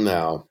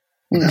 No.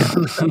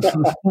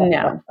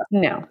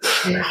 No.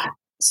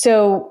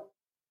 So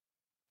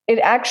it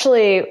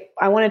actually,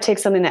 I want to take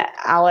something that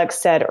Alex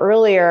said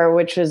earlier,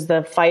 which was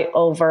the fight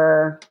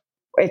over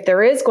if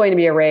there is going to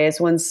be a raise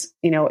once,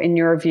 in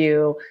your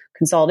view,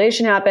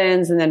 consolidation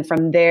happens. And then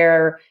from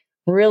there,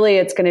 really,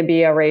 it's going to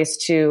be a race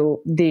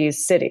to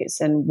these cities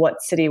and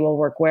what city will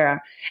work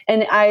where.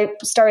 And I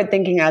started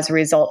thinking as a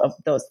result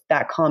of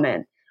that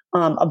comment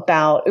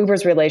about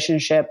Uber's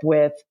relationship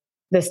with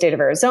the state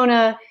of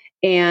Arizona.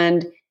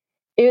 And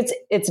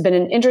it's been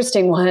an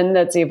interesting one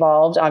that's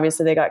evolved.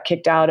 Obviously, they got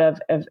kicked out of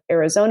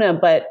Arizona,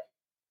 but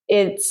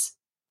it's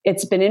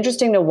been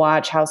interesting to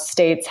watch how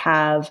states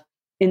have,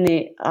 in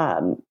the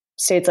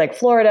states like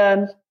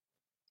Florida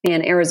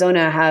and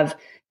Arizona, have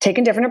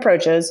taken different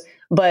approaches,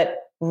 but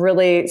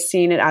really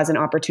seen it as an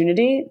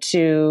opportunity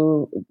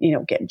to,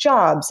 get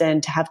jobs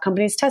and to have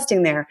companies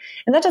testing there.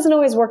 And that doesn't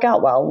always work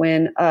out well.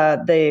 When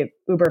the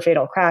Uber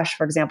fatal crash,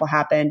 for example,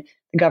 happened,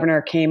 the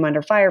governor came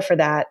under fire for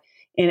that.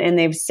 And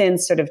they've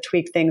since sort of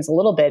tweaked things a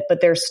little bit,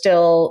 but they're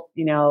still,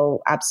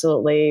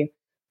 absolutely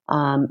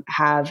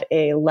have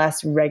a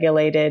less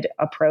regulated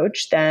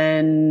approach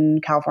than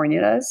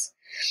California does.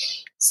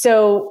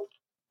 So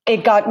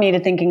it got me to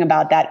thinking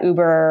about that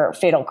Uber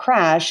fatal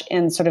crash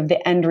and sort of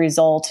the end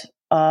result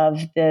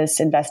of this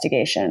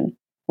investigation,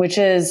 which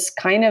is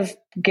kind of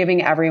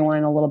giving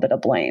everyone a little bit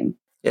of blame.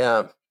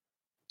 Yeah.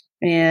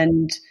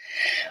 And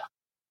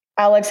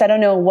Alex, I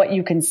don't know what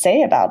you can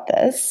say about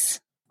this.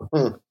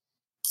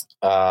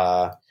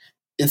 I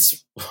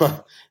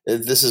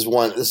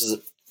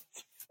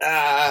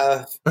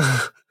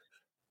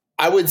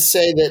would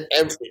say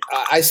that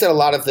I said a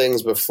lot of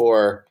things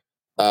before,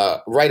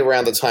 right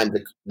around the time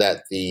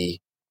that the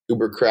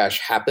Uber crash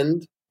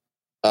happened.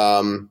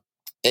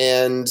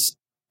 And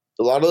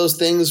a lot of those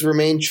things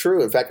remain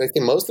true. In fact, I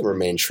think most of them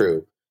remain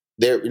true.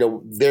 There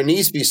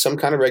needs to be some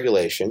kind of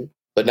regulation,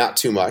 but not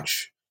too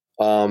much.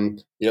 I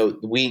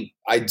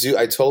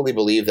totally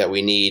believe that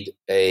we need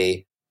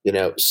a,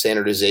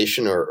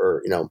 standardization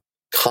or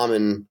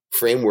common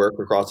framework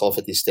across all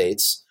 50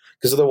 states,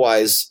 because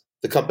otherwise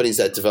the companies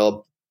that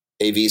develop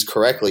AVs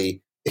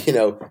correctly,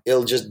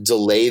 it'll just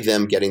delay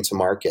them getting to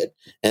market,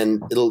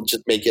 and it'll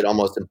just make it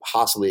almost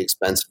impossibly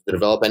expensive to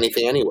develop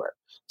anything anywhere.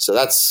 So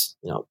that's.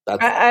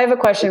 I have a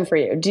question for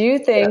you. Do you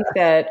think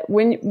that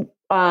when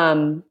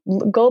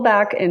go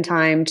back in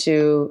time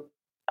to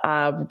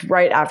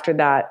right after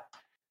that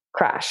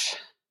crash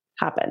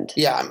happened,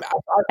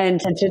 and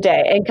to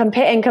today,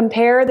 and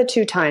compare the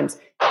two times,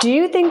 do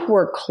you think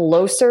we're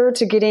closer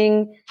to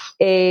getting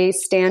a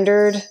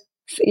standard,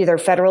 either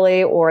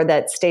federally or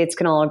that states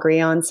can all agree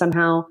on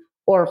somehow,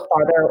 or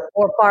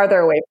farther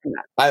away from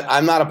that?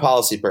 I'm not a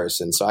policy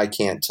person, so I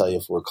can't tell you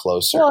if we're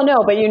closer. Well,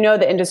 no, but you know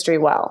the industry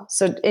well.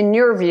 So in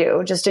your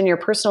view, just in your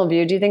personal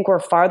view, do you think we're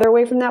farther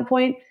away from that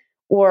point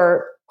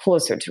or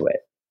closer to it?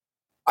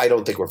 I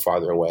don't think we're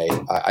farther away.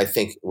 I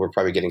think we're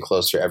probably getting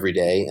closer every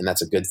day, and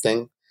that's a good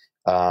thing.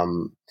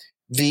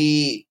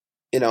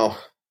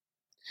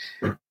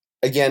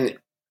 Again,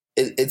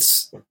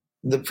 it's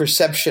the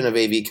perception of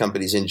AV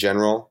companies in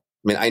general.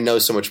 I mean, I know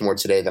so much more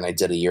today than I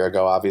did a year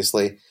ago,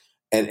 obviously.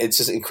 And it's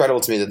just incredible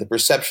to me that the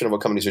perception of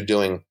what companies are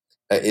doing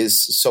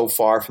is so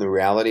far from the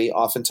reality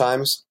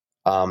oftentimes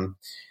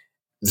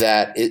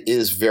that it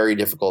is very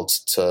difficult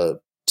to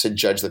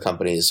judge the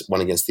companies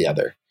one against the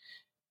other.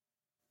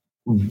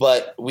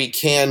 But we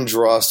can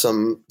draw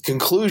some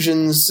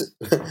conclusions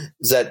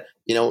that,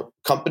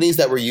 companies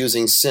that were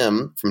using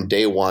SIM from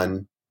day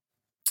one,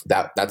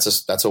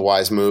 that's a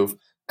wise move.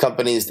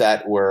 Companies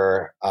that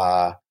were,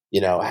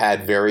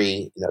 had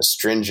very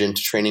stringent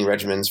training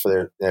regimens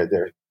for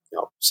their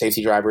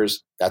safety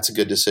drivers, that's a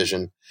good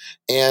decision.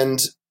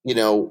 And,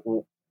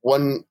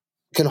 one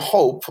can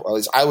hope, or at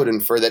least I would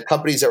infer, that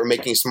companies that were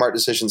making smart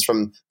decisions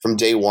from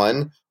day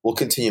one will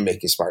continue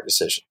making smart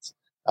decisions.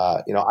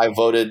 I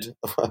voted,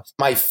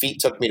 my feet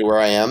took me to where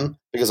I am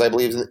because I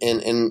believe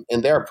in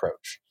their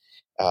approach.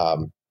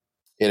 And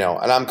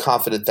I'm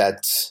confident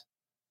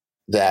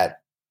that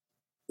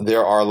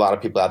there are a lot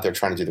of people out there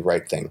trying to do the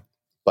right thing,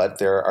 but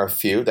there are a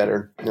few that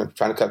are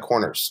trying to cut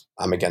corners.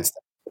 I'm against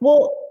that.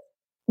 Well,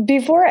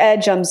 before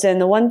Ed jumps in,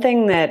 the one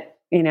thing that,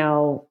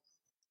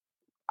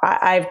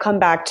 I've come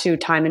back to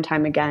time and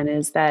time again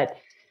is that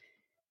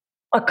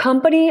a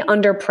company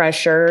under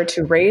pressure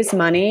to raise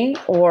money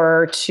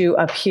or to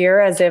appear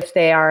as if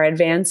they are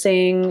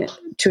advancing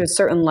to a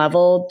certain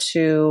level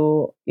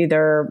to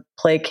either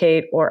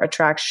placate or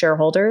attract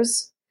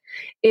shareholders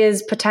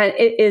is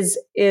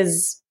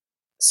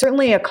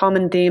certainly a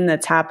common theme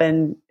that's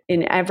happened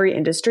in every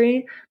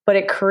industry, but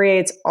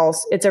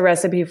it's a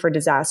recipe for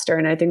disaster.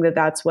 And I think that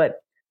that's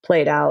what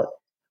played out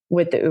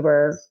with the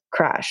Uber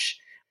crash.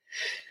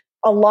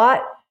 A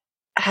lot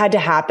had to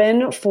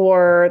happen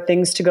for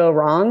things to go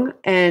wrong.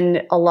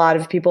 And a lot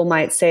of people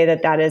might say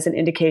that that is an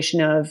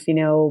indication of,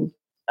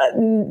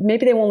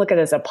 maybe they won't look at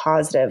it as a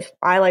positive.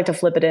 I like to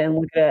flip it and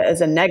look at it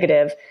as a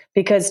negative,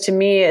 because to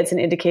me, it's an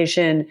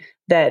indication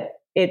that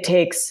it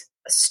takes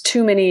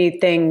too many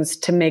things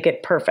to make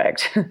it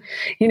perfect.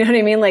 You know what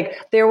I mean? Like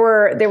there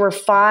were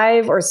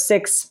 5 or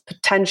 6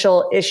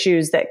 potential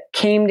issues that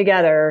came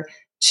together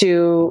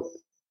to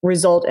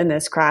result in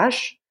this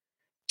crash.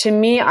 To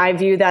me, I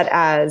view that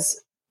as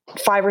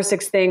 5 or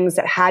 6 things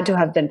that had to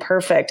have been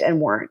perfect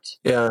and weren't.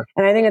 Yeah.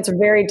 And I think it's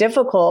very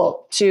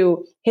difficult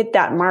to hit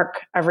that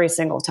mark every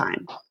single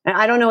time. And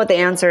I don't know what the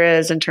answer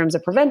is in terms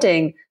of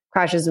preventing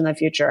crashes in the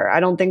future. I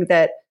don't think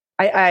that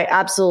I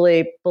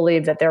absolutely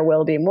believe that there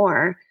will be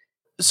more.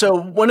 So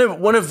one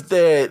of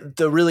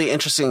the really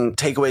interesting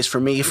takeaways for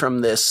me from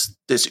this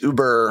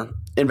Uber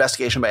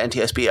investigation by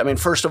NTSB. I mean,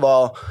 first of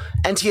all,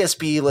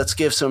 NTSB, let's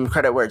give some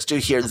credit where it's due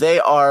here. They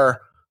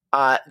are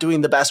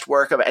doing the best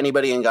work of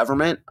anybody in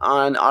government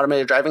on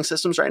automated driving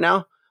systems right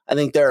now. I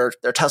think their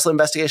Tesla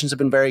investigations have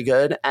been very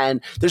good,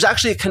 and there's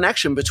actually a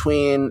connection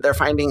between their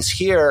findings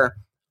here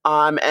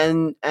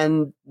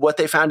and what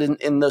they found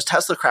in those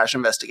Tesla crash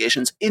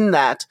investigations. In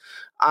that,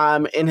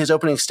 in his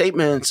opening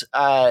statement,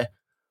 the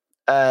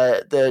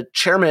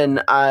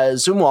chairman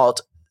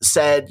Zumwalt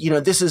said,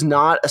 this is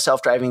not a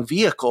self-driving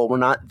vehicle. We're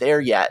not there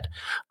yet.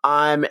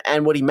 And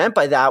what he meant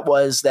by that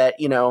was that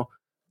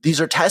these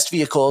are test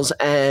vehicles,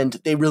 and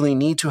they really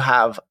need to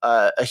have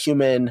a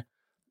human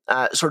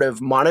sort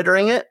of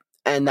monitoring it,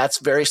 and that's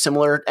very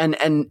similar. And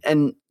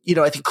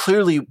I think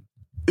clearly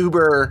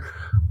Uber,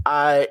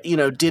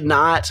 did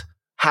not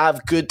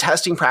have good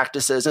testing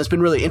practices, and it's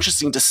been really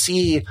interesting to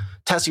see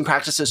testing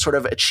practices sort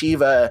of achieve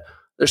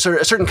there's sort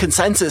of a certain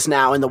consensus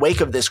now in the wake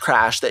of this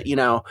crash that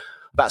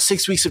about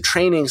 6 weeks of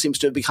training seems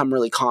to have become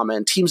really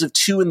common. Teams of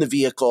 2 in the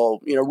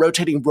vehicle,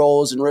 rotating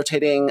roles and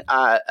rotating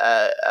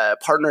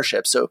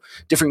partnerships. So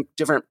different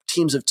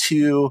teams of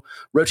 2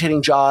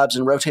 rotating jobs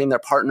and rotating their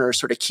partners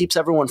sort of keeps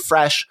everyone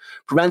fresh,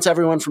 prevents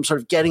everyone from sort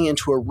of getting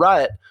into a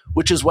rut,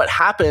 which is what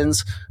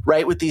happens,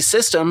 right, with these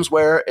systems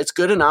where it's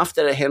good enough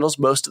that it handles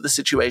most of the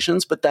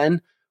situations, but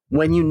then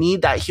when you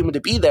need that human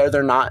to be there,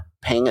 they're not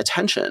paying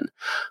attention.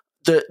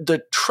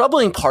 The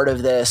troubling part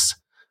of this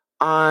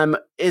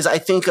is, I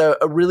think, a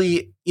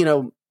really,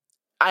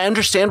 I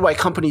understand why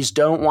companies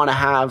don't want to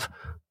have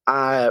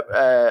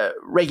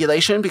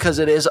regulation, because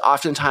it is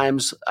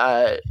oftentimes,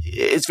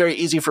 it's very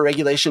easy for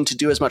regulation to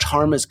do as much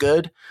harm as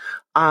good.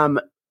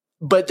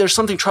 But there's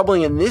something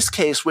troubling in this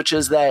case, which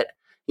is that,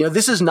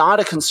 this is not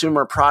a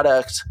consumer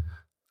product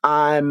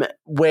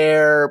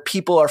where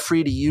people are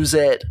free to use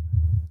it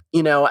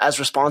as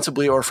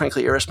responsibly or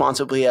frankly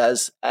irresponsibly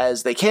as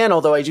they can.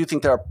 Although I do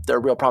think there are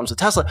real problems with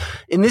Tesla.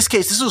 In this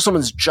case, this was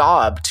someone's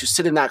job to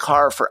sit in that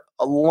car for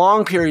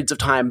long periods of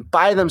time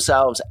by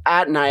themselves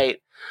at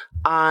night.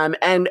 And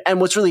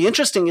what's really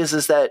interesting is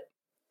that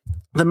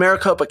the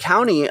Maricopa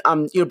County,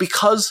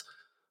 because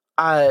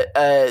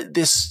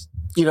this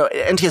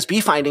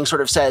NTSB finding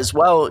sort of says,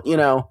 well,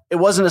 it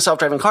wasn't a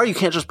self-driving car. You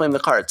can't just blame the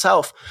car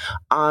itself.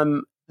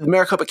 The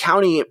Maricopa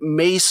County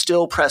may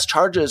still press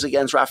charges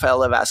against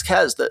Rafaela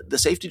Vasquez, the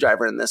safety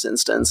driver in this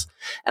instance.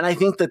 And I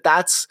think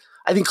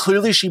I think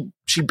clearly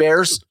she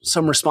bears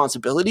some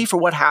responsibility for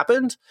what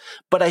happened.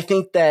 But I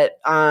think that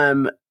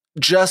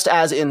just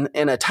as in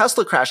a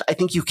Tesla crash, I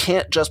think you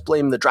can't just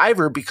blame the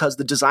driver, because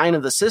the design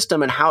of the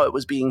system and how it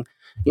was being,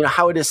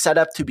 how it is set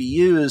up to be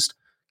used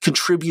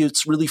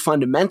contributes really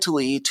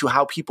fundamentally to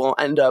how people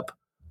end up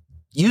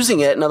using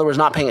it, in other words,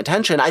 not paying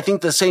attention. I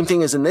think the same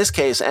thing is in this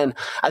case. And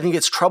I think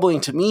it's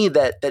troubling to me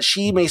that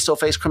she may still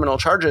face criminal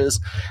charges.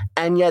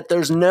 And yet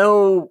there's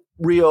no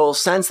real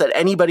sense that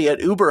anybody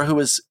at Uber who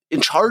was in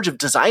charge of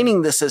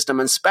designing the system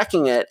and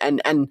speccing it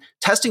and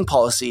testing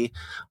policy,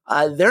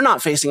 they're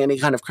not facing any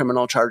kind of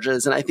criminal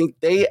charges. And I think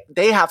they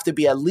have to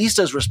be at least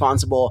as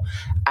responsible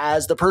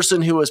as the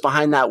person who was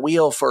behind that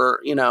wheel for,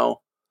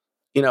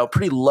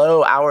 pretty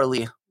low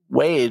hourly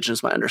wage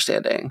is my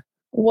understanding.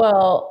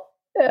 Well,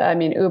 I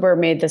mean, Uber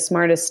made the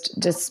smartest,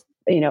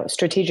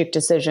 strategic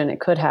decision it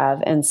could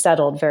have and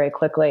settled very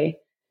quickly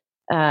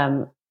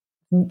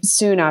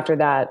soon after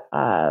that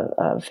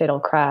fatal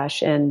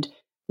crash. And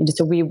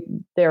so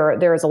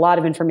there is a lot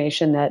of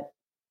information that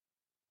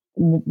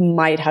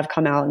might have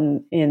come out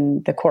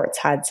in the courts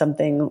had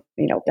something,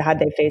 had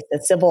they faced a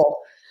civil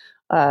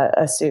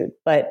suit.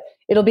 But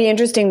it'll be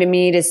interesting to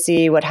me to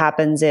see what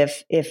happens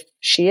if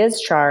she is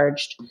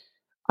charged,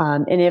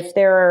 and if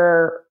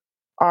there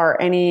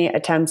are any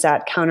attempts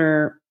at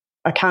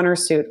a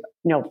countersuit,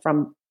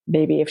 from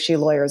maybe if she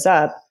lawyers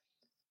up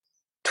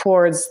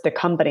towards the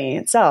company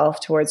itself,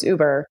 towards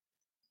Uber.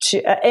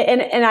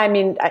 And I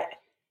mean,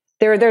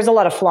 there's a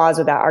lot of flaws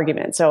with that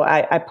argument. So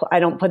I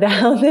don't put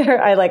that out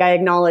there. I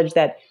acknowledge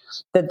that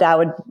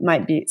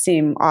might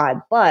seem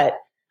odd, but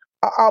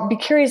I'll be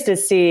curious to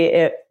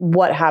see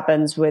what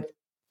happens with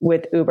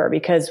Uber,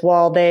 because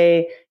while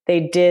they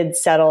did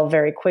settle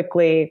very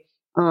quickly,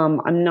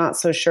 I'm not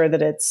so sure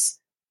that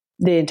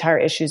the entire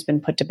issue has been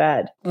put to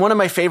bed. One of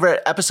my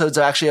favorite episodes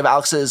actually of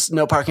Alex's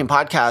No Parking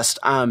podcast,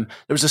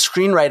 there was a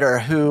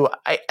screenwriter who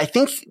I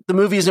think the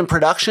movie is in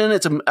production.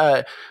 It's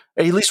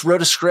he at least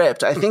wrote a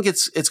script. I think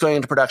it's going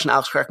into production.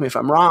 Alex, correct me if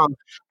I'm wrong.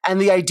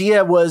 And the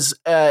idea was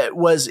it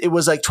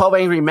was like 12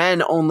 Angry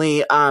Men,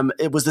 only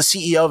it was the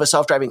CEO of a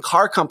self-driving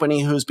car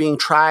company who's being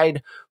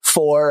tried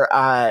for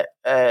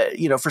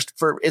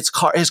for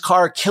his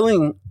car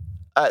killing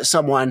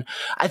someone.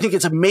 I think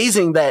it's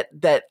amazing that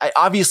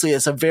obviously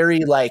it's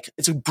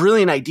it's a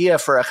brilliant idea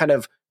for a kind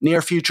of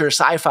near future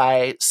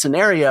sci-fi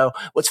scenario.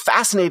 What's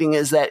fascinating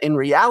is that in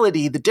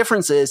reality, the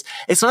difference is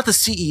it's not the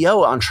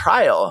CEO on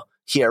trial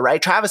here,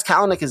 right? Travis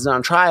Kalanick isn't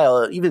on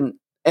trial. Even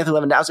Anthony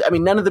Lewandowski. I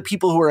mean, none of the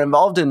people who are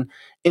involved in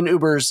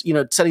Uber's,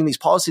 setting these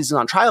policies is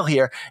on trial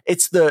here.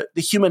 It's the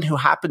human who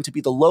happened to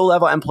be the low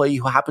level employee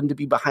who happened to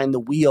be behind the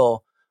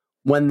wheel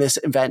when this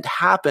event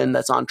happened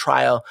that's on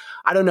trial.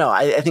 I don't know.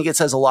 I think it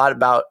says a lot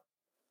about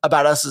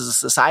us as a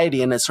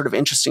society. And it's sort of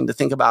interesting to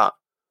think about,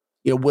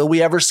 will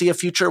we ever see a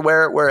future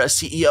where a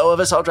CEO of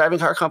a self-driving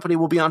car company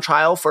will be on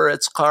trial for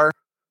its car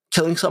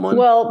killing someone?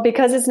 Well,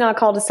 because it's not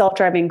called a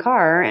self-driving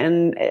car.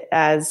 And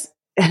as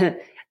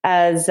was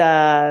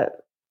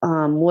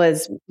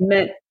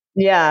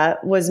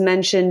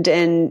mentioned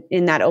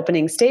in that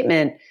opening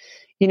statement,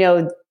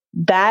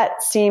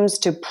 that seems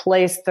to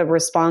place the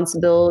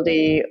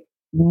responsibility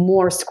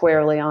more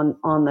squarely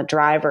on the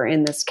driver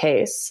in this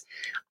case.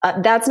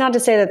 That's not to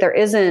say that there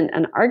isn't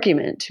an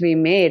argument to be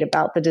made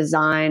about the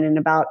design and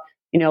about,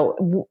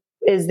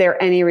 is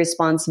there any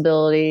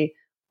responsibility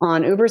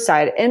on Uber's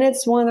side? And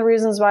it's one of the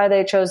reasons why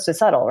they chose to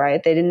settle,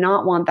 right? They did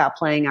not want that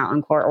playing out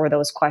in court or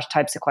those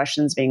types of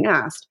questions being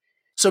asked.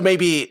 So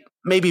maybe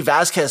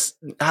Vasquez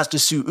has to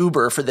sue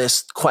Uber for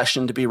this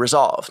question to be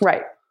resolved.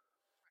 Right.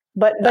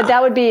 But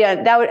that would be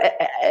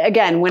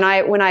again, when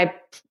I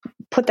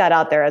put that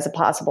out there as a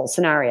possible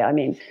scenario, I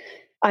mean,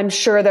 I'm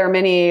sure there are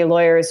many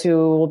lawyers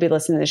who will be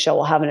listening to the show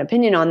will have an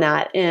opinion on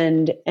that.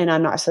 And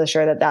I'm not so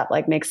sure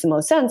that makes the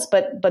most sense,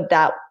 but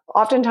that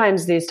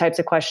oftentimes these types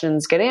of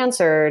questions get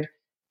answered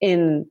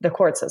in the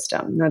court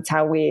system. That's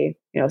how we,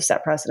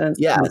 set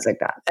precedents and things like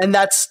that. And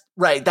that's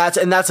right. That's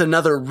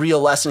another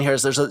real lesson here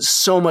is there's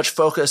so much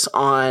focus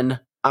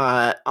on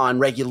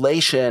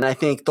regulation. I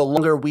think the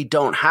longer we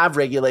don't have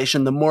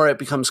regulation, the more it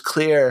becomes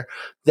clear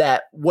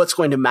that what's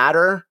going to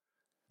matter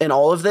in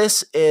all of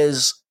this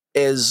is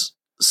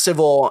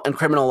civil and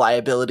criminal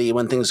liability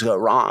when things go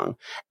wrong.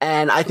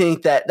 And I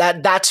think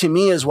that to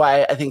me is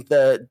why I think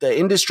the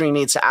industry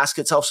needs to ask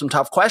itself some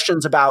tough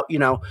questions about,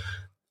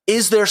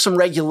 is there some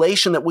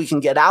regulation that we can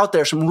get out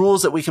there, some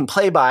rules that we can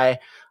play by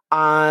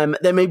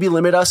that maybe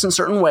limit us in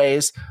certain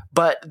ways,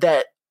 but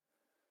that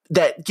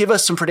give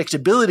us some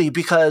predictability,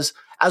 because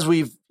as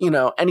we've,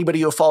 anybody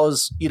who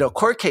follows,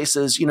 court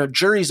cases,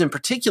 juries in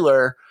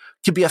particular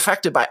could be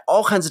affected by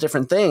all kinds of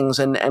different things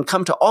and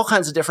come to all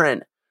kinds of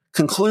different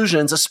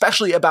conclusions,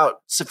 especially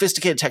about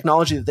sophisticated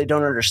technology that they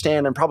don't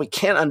understand and probably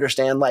can't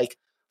understand, like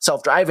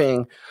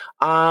self-driving.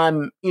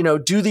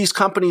 Do these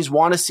companies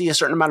want to see a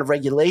certain amount of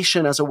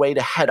regulation as a way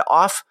to head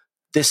off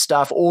this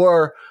stuff?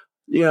 Or,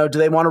 do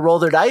they want to roll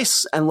their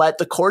dice and let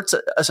the courts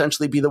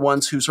essentially be the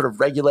ones who sort of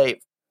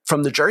regulate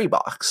from the jury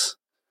box?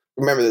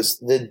 Remember this,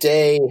 the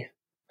day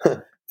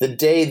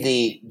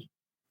the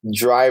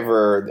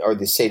driver or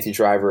the safety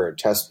driver or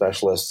test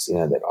specialist,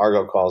 that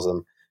Argo calls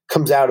them,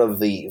 comes out of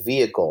the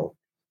vehicle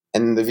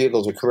and the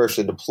vehicles are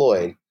commercially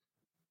deployed,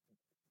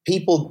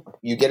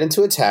 you get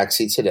into a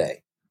taxi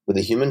today with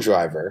a human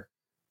driver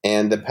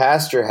and the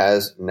passenger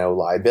has no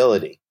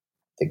liability.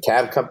 The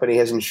cab company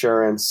has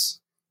insurance.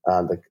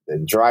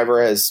 The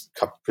driver is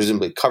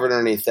presumably covered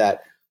underneath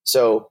that.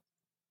 So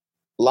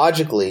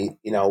logically,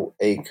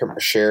 a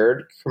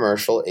shared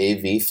commercial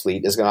AV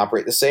fleet is going to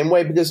operate the same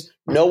way, because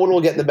no one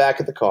will get in the back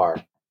of the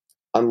car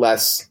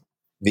unless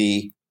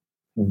the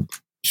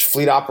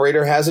fleet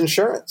operator has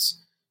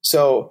insurance.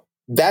 So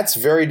that's a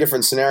very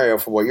different scenario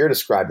from what you're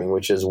describing,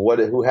 which is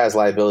who has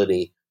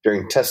liability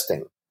during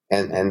testing,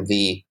 and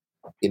the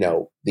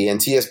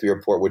NTSB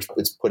report, which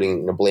is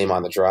putting blame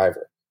on the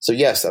driver. So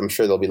yes, I'm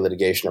sure there'll be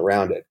litigation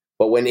around it.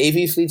 But when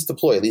AV fleets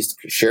deploy, at least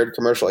shared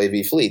commercial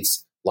AV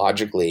fleets,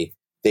 logically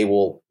they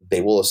will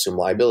assume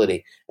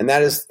liability, and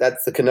that's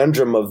the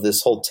conundrum of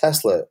this whole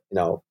Tesla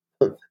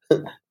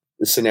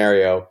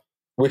scenario,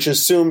 which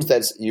assumes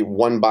that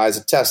one buys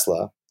a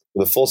Tesla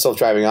with a full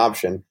self-driving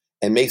option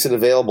and makes it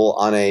available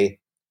on a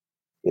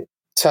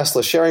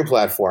Tesla sharing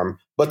platform,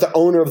 but the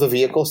owner of the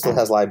vehicle still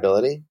has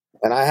liability.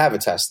 And I have a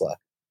Tesla.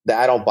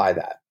 I don't buy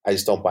that. I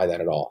just don't buy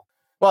that at all.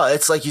 Well,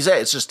 it's like you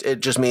say, it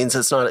just means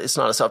it's not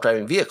a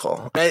self-driving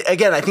vehicle.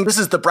 Again, I think this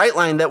is the bright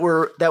line that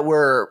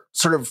we're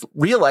sort of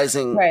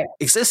realizing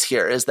exists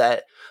here, is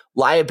that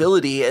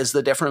liability is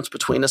the difference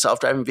between a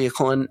self-driving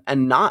vehicle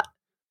and not.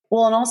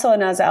 Well, and also,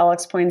 and as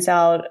Alex points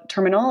out,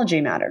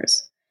 terminology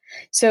matters.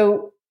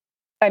 So,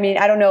 I mean,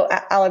 I don't know,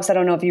 Alex, I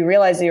don't know if you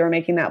realized that you were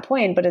making that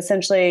point, but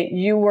essentially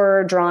you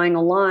were drawing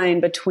a line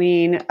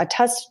between a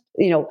test,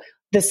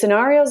 the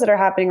scenarios that are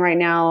happening right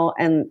now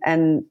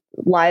and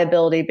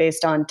liability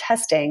based on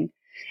testing,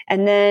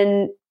 and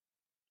then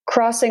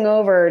crossing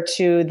over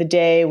to the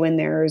day when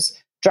there's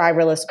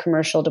driverless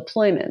commercial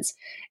deployments.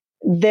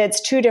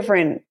 It's two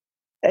different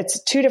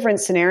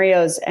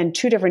scenarios and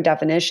two different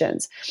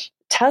definitions.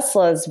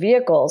 Tesla's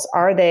vehicles,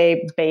 are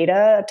they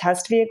beta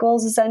test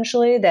vehicles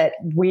essentially that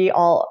we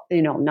all,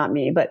 not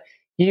me, but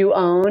you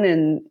own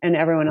and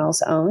everyone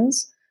else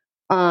owns?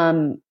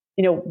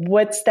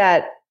 What's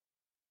that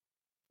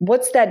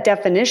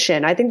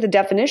definition? I think the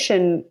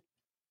definition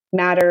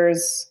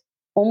matters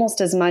almost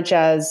as much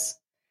as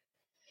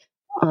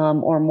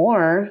or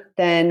more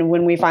than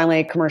when we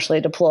finally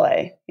commercially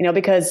deploy,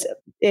 because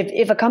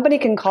if a company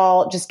can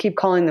just keep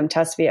calling them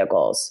test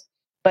vehicles,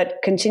 but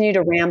continue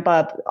to ramp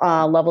up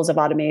levels of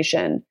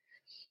automation,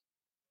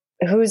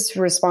 who's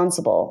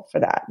responsible for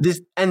that?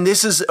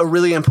 This is a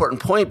really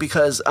important point,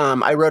 because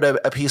I wrote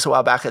a piece a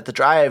while back at The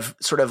Drive,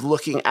 sort of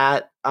looking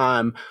at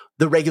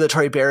the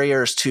regulatory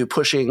barriers to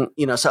pushing,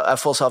 a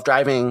full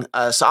self-driving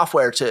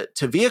software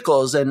to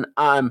vehicles, and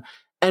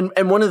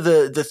one of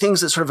the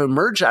things that sort of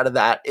emerged out of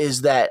that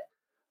is that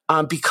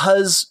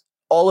because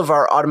all of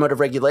our automotive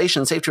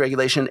regulation, safety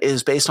regulation,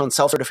 is based on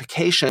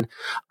self-certification,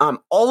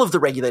 all of the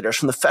regulators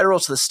from the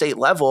federal to the state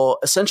level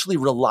essentially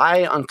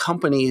rely on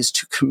companies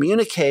to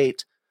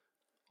communicate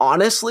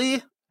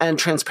honestly and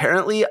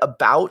transparently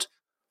about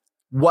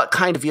what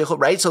kind of vehicle,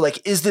 right? So like,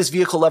 is this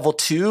vehicle level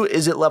 2?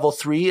 Is it level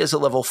 3? Is it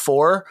level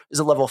 4? Is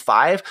it level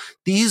 5?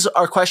 These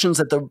are questions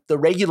that the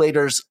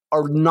regulators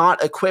are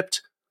not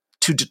equipped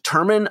to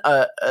determine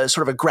a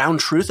sort of a ground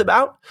truth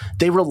about.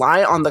 They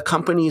rely on the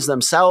companies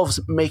themselves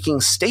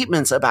making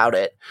statements about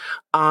it.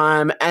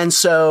 And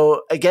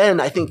so again,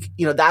 I think,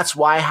 that's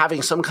why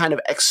having some kind of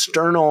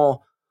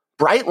external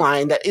bright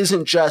line that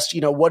isn't just,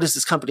 what is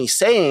this company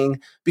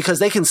saying? Because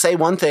they can say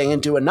one thing and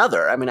do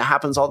another. I mean, it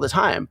happens all the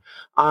time.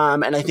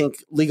 And I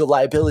think legal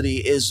liability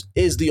is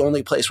the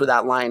only place where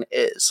that line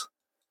is.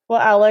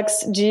 Well,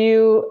 Alex, do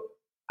you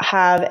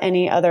have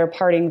any other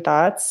parting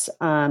thoughts?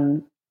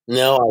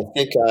 No, I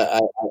think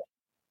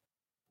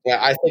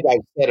I think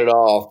I've said it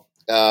all.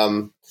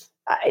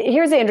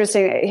 Here's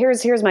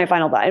my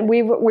final thought. And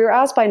we were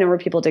asked by a number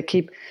of people to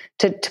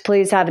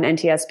please have an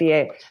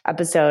NTSB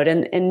episode,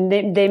 and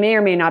they may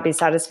or may not be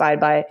satisfied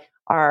by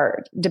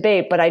our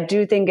debate, but I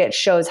do think it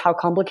shows how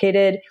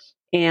complicated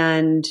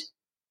and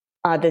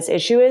this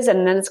issue is,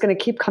 and then it's going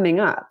to keep coming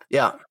up.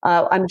 Yeah,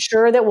 I'm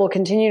sure that we'll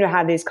continue to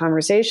have these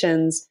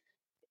conversations,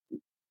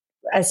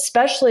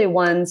 especially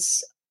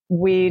once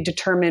we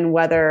determine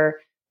whether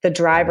the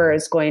driver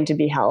is going to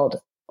be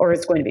held or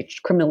is going to be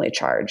criminally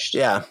charged.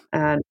 Yeah.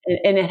 And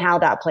how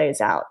that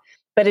plays out.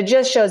 But it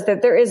just shows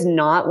that there is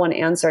not one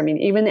answer. I mean,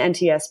 even the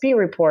NTSB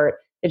report,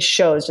 it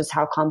shows just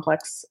how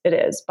complex it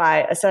is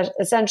by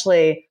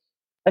essentially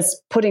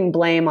putting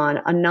blame on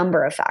a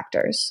number of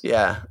factors.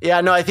 Yeah.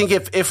 Yeah. No, I think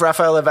if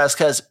Rafael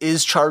Vasquez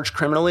is charged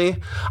criminally,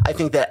 I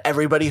think that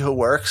everybody who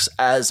works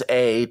as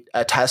a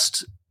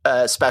test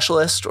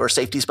specialist or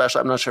safety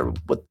specialist, I'm not sure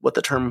what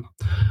the term,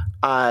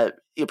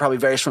 it probably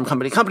varies from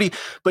company to company,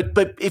 but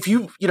if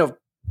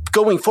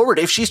going forward,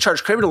 if she's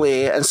charged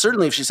criminally, and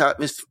certainly if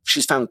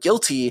she's found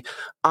guilty,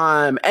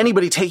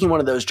 anybody taking one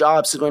of those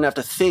jobs is going to have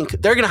to think,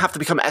 they're going to have to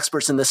become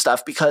experts in this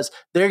stuff, because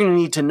they're going to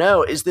need to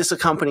know, is this a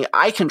company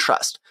I can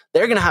trust?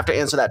 They're going to have to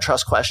answer that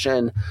trust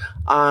question,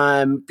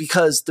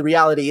 because the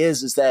reality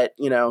is that,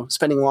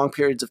 spending long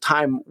periods of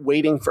time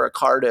waiting for a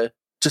car to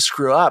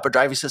screw up, a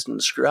driving system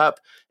to screw up,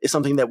 is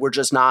something that we're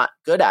just not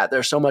good at.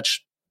 There's so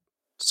much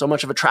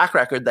of a track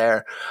record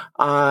there,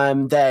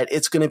 that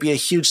it's going to be a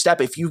huge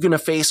step. If you're going to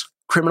face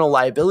criminal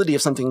liability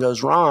if something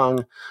goes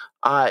wrong,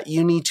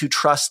 you need to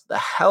trust the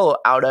hell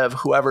out of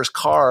whoever's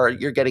car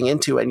you're getting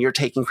into and you're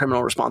taking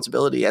criminal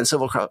responsibility and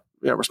civil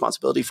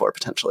responsibility for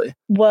potentially.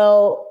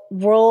 Well,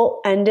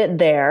 we'll end it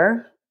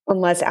there.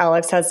 Unless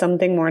Alex has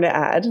something more to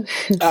add.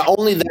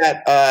 Only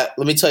that,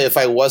 let me tell you, if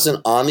I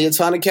wasn't on the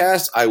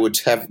Autonocast, I would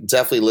have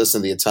definitely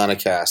listened to the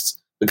Autonocast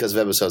because of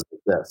episodes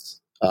like this.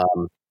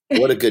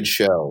 What a good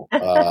show.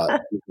 Well,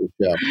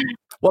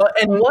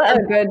 and what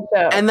a good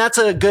show. And that's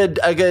a good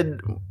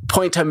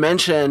point to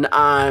mention.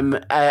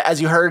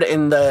 As you heard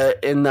in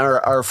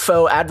our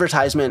faux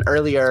advertisement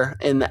earlier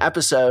in the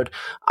episode,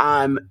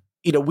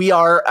 we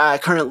are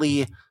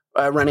currently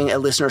running a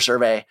listener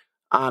survey.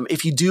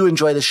 If you do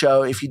enjoy the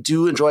show, if you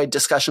do enjoy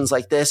discussions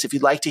like this, if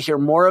you'd like to hear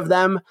more of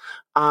them,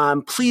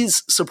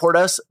 please support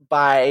us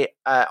by,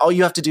 all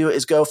you have to do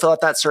is go fill out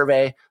that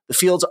survey. The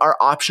fields are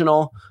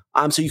optional.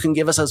 So you can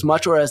give us as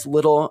much or as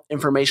little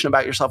information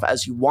about yourself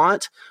as you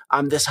want.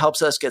 This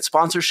helps us get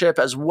sponsorship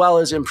as well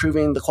as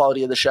improving the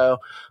quality of the show.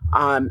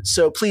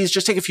 So please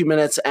just take a few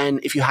minutes. And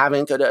if you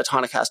haven't, go to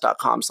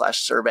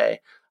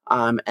autonocast.com/survey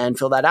and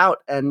fill that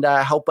out and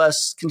help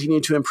us continue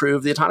to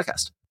improve the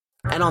Autonocast.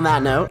 And on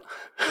that note,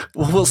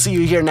 we'll see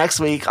you here next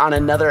week on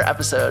another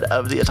episode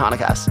of the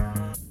Autonocast.